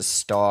Dude is a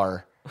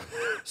star.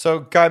 So,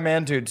 Guy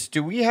Man Dudes,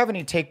 do we have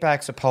any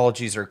takebacks,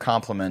 apologies, or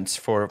compliments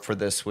for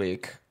this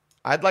week?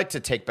 I'd like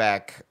to take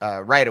back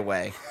right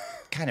away.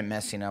 Kind of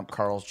messing up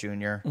Carl's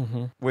Jr.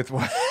 With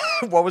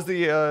what was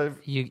the?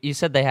 You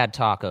said they had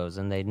tacos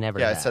and they never.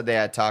 Yeah, I had. said they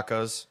had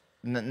tacos.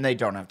 And they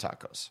don't have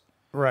tacos.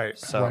 Right.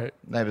 So Right.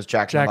 that was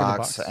Jack in the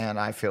Box, Box. and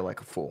I feel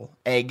like a fool.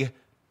 Egg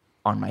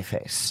on my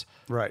face.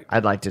 Right.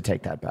 I'd like to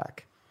take that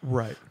back.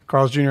 Right.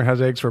 Carl's Jr.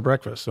 has eggs for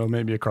breakfast, so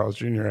maybe a Carl's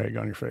Jr. egg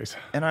on your face.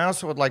 And I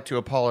also would like to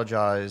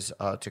apologize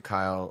to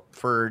Kyle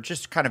for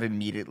just kind of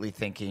immediately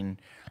thinking,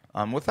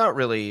 without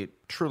really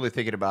truly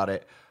thinking about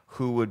it,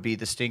 who would be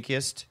the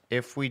stinkiest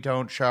if we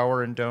don't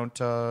shower and don't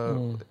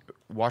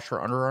wash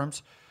our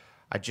underarms.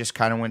 I just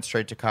kind of went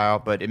straight to Kyle,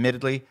 but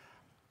admittedly,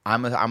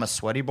 I'm a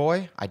sweaty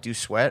boy. I do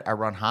sweat. I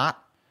run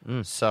hot.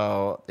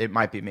 So it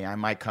might be me. I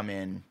might come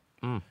in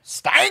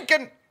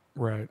stinking.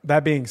 Right.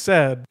 That being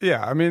said,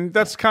 Yeah, I mean,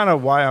 that's kind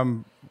of why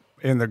I'm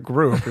in the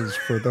group is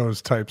for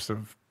those types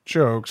of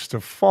jokes to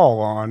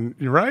fall on,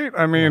 right?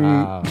 I mean,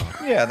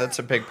 Yeah, that's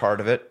a big part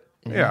of it.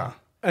 yeah.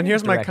 and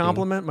here's my Directing.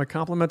 compliment. My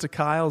compliment to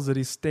Kyle is that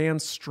he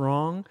stands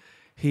strong.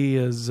 He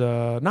is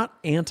not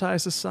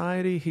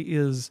anti-society. He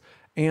is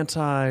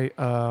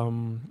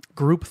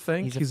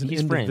anti-groupthink. He's an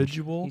he's fringe.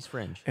 individual. He's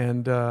fringe.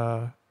 And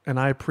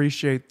I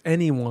appreciate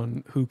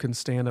anyone who can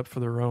stand up for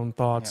their own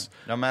thoughts.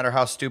 No matter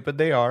how stupid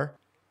they are.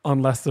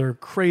 Unless they're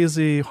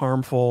crazy,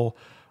 harmful,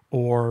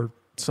 or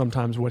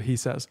sometimes what he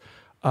says.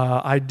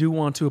 I do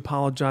want to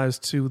apologize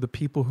to the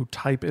people who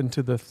type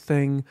into the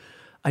thing.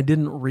 I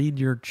didn't read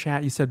your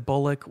chat. You said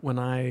Bullock when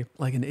I,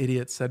 like an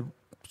idiot, said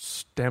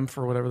Stempf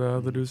or whatever the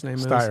other dude's name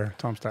Steyer, is.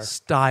 Tom Steyer.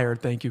 Steyer,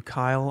 thank you,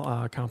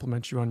 Kyle.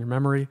 Compliment you on your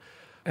memory.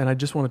 And I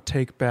just want to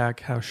take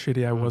back how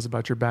shitty I was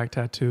about your back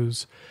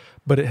tattoos,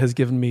 but it has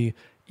given me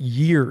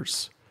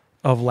years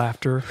of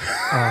laughter.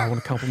 I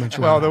want to compliment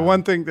you. Well, on the that.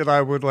 one thing that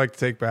I would like to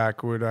take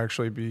back would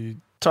actually be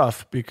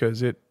tough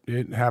because it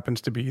happens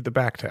to be the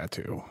back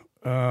tattoo.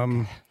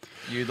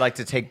 You'd like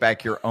to take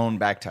back your own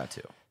back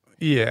tattoo.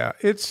 Yeah,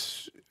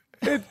 it's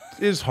It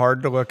is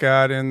hard to look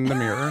at in the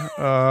mirror.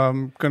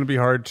 Going to be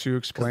hard to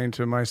explain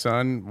to my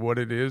son what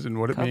it is and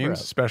what it means,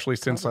 especially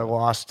since I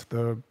lost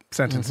the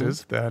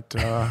sentences that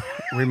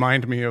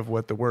remind me of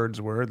what the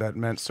words were that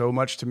meant so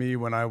much to me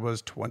when I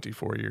was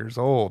 24 years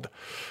old.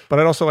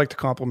 But I'd also like to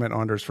compliment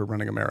Anders for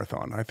running a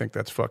marathon. I think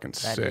that's fucking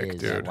sick,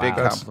 dude. Big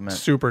That's compliment.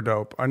 super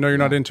dope. I know you're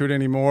not into it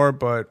anymore,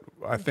 but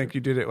I think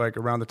you did it like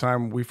around the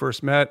time we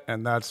first met,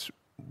 and that's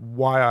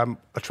why I'm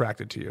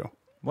attracted to you.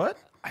 What?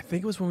 I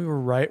think it was when we were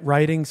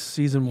writing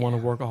season 1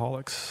 of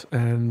Workaholics,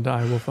 and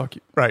I Will Fuck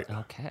You. Right.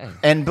 Okay.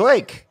 And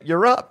Blake,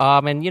 you're up.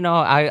 And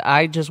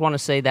I just want to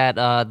say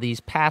that these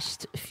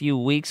past few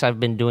weeks I've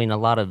been doing a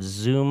lot of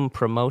Zoom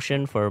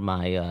promotion for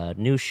my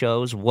new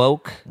shows,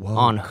 Woke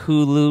on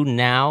Hulu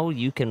now.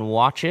 You can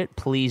watch it,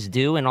 please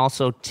do. And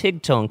also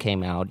Tigtone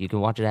came out. You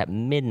can watch it at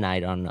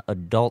midnight on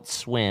Adult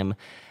Swim.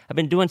 I've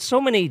been doing so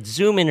many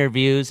Zoom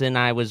interviews, and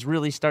I was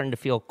really starting to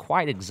feel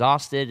quite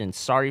exhausted and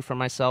sorry for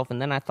myself.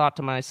 And then I thought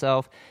to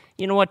myself,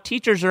 you know what?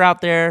 Teachers are out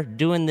there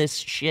doing this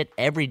shit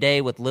every day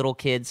with little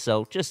kids.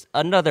 So just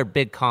another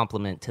big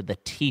compliment to the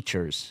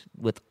teachers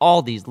with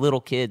all these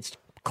little kids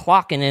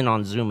clocking in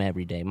on Zoom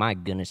every day. My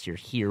goodness, you're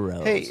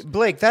heroes. Hey,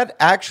 Blake, that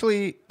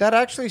actually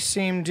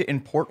seemed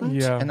important,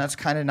 Yeah. and that's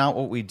kind of not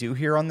what we do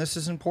here on This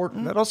Is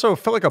Important. That also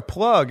felt like a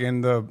plug in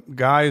the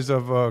guise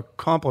of a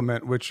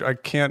compliment, which I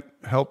can't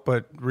help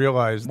but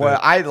realize. Well,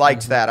 that, I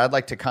liked that. I'd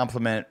like to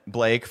compliment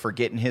Blake for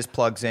getting his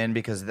plugs in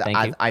because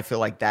Thank you. I feel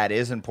like that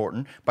is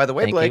important. By the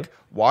way, Thank Blake, you.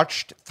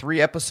 watched 3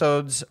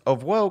 episodes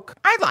of Woke.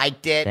 I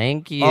liked it.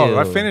 Thank you. Oh,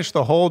 I finished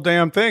the whole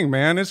damn thing,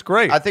 man. It's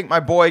great. I think my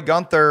boy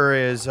Gunther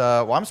is,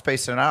 I'm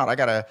spacing it out.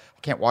 I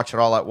can't watch it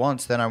all at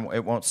once. Then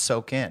it won't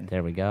soak in.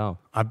 There we go.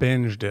 I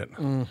binged it.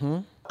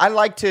 I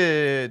like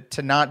to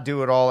not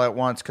do it all at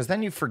once because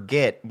then you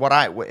forget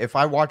if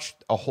I watch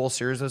a whole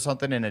series of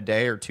something in a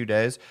day or 2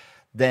 days,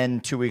 then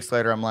 2 weeks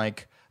later I'm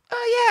like,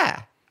 oh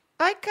yeah,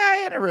 I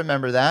kind of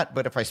remember that.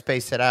 But if I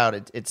space it out,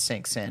 it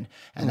sinks in,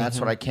 and that's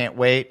what I can't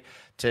wait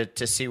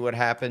to see what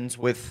happens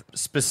with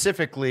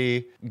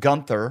specifically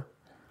Gunther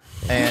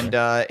and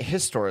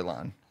his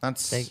storyline.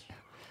 That's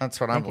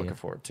what I'm looking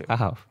forward to.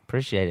 Oh,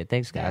 appreciate it.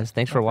 Thanks, guys. Yeah,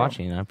 Thanks no for problem.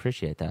 watching. I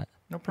appreciate that.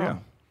 No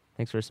problem.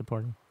 Thanks for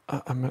supporting.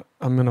 I'm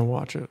gonna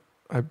watch it.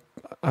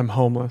 I'm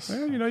homeless.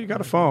 Well, you got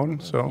a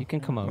phone, so You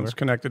can come over. It's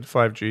connected to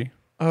 5G.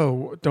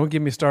 Oh, don't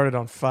get me started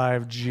on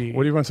 5G.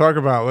 What do you want to talk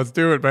about? Let's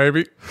do it,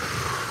 baby.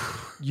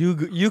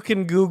 You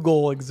can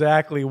Google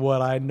exactly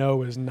what I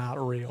know is not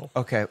real.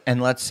 Okay,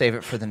 and let's save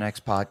it for the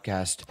next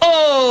podcast.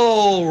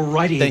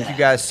 Alrighty. Thank you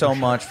guys so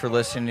much for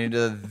listening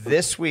to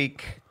this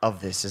week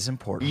of This Is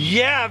Important.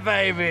 Yeah,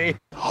 baby.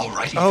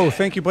 Alrighty. Oh,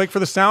 thank you, Blake, for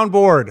the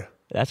soundboard.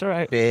 That's all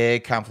right.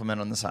 Big compliment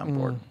on the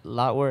soundboard. A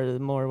lot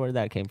more where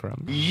that came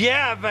from.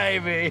 Yeah,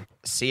 baby.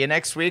 See you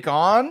next week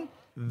on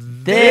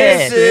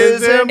This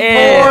is Important.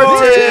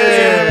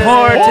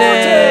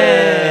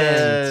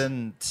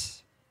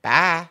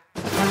 Bye.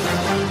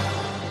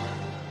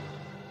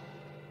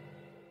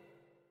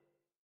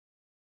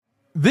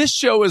 This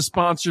show is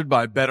sponsored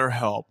by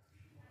BetterHelp.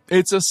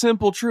 It's a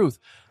simple truth.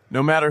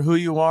 No matter who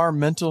you are,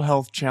 mental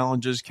health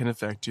challenges can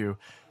affect you,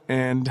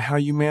 and how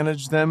you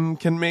manage them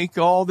can make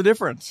all the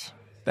difference.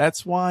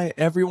 That's why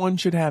everyone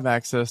should have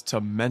access to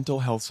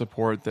mental health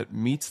support that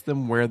meets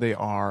them where they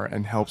are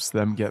and helps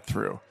them get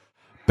through.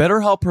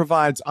 BetterHelp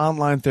provides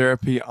online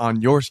therapy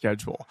on your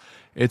schedule.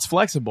 It's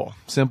flexible,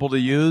 simple to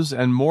use,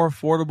 and more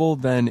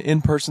affordable than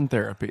in-person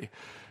therapy.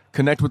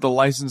 Connect with a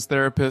licensed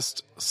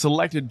therapist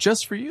selected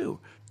just for you.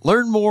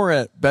 Learn more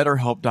at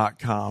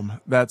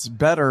BetterHelp.com. That's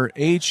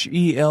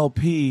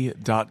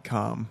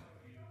BetterHelp.com.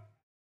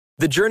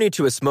 The journey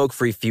to a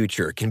smoke-free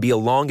future can be a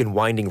long and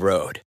winding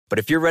road. But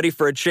if you're ready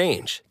for a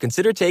change,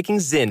 consider taking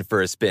Zyn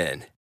for a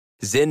spin.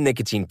 Zyn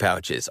nicotine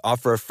pouches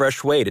offer a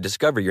fresh way to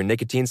discover your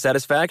nicotine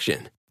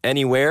satisfaction.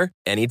 Anywhere,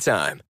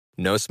 anytime.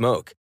 No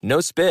smoke,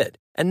 no spit,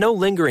 and no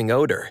lingering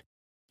odor.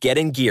 Get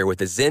in gear with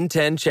the Zyn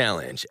 10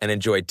 Challenge and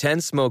enjoy 10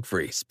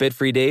 smoke-free,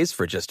 spit-free days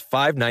for just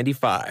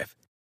 $5.95.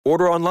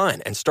 Order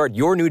online and start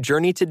your new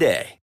journey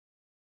today.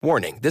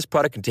 Warning, this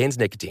product contains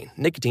nicotine.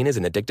 Nicotine is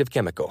an addictive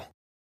chemical.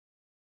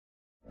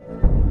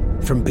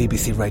 From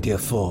BBC Radio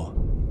 4,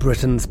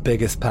 Britain's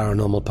biggest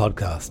paranormal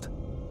podcast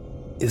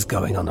is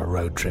going on a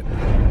road trip.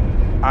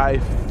 I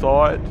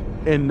thought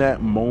in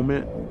that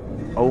moment,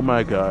 oh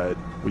my God,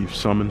 we've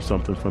summoned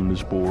something from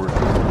this board.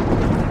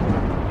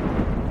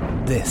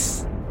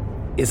 This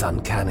is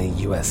Uncanny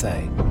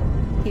USA.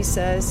 He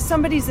says,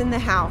 somebody's in the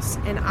house,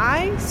 and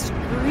I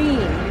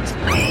screamed.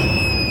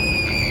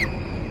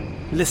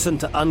 Listen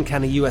to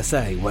Uncanny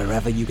USA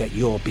wherever you get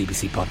your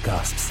BBC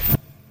podcasts,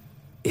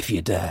 if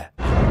you dare.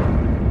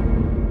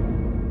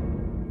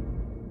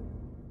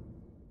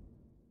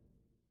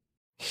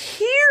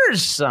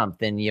 Here's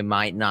something you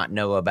might not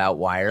know about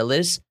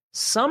wireless.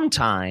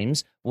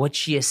 Sometimes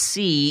what you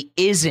see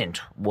isn't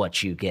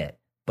what you get.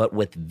 But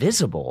with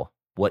Visible,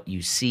 what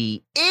you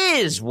see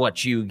is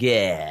what you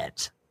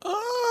get.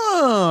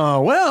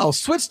 Oh, well,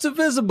 switch to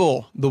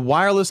Visible, the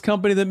wireless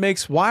company that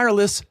makes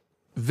wireless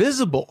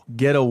Visible.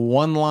 Get a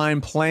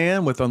one-line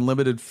plan with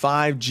unlimited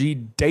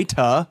 5G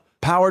data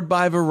powered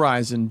by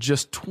Verizon.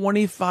 Just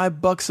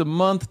 $25 a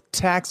month,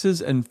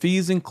 taxes and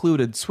fees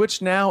included.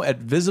 Switch now at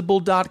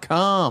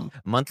Visible.com.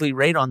 Monthly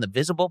rate on the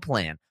Visible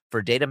plan.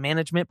 For data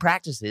management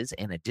practices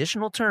and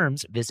additional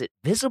terms, visit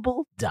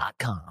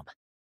Visible.com.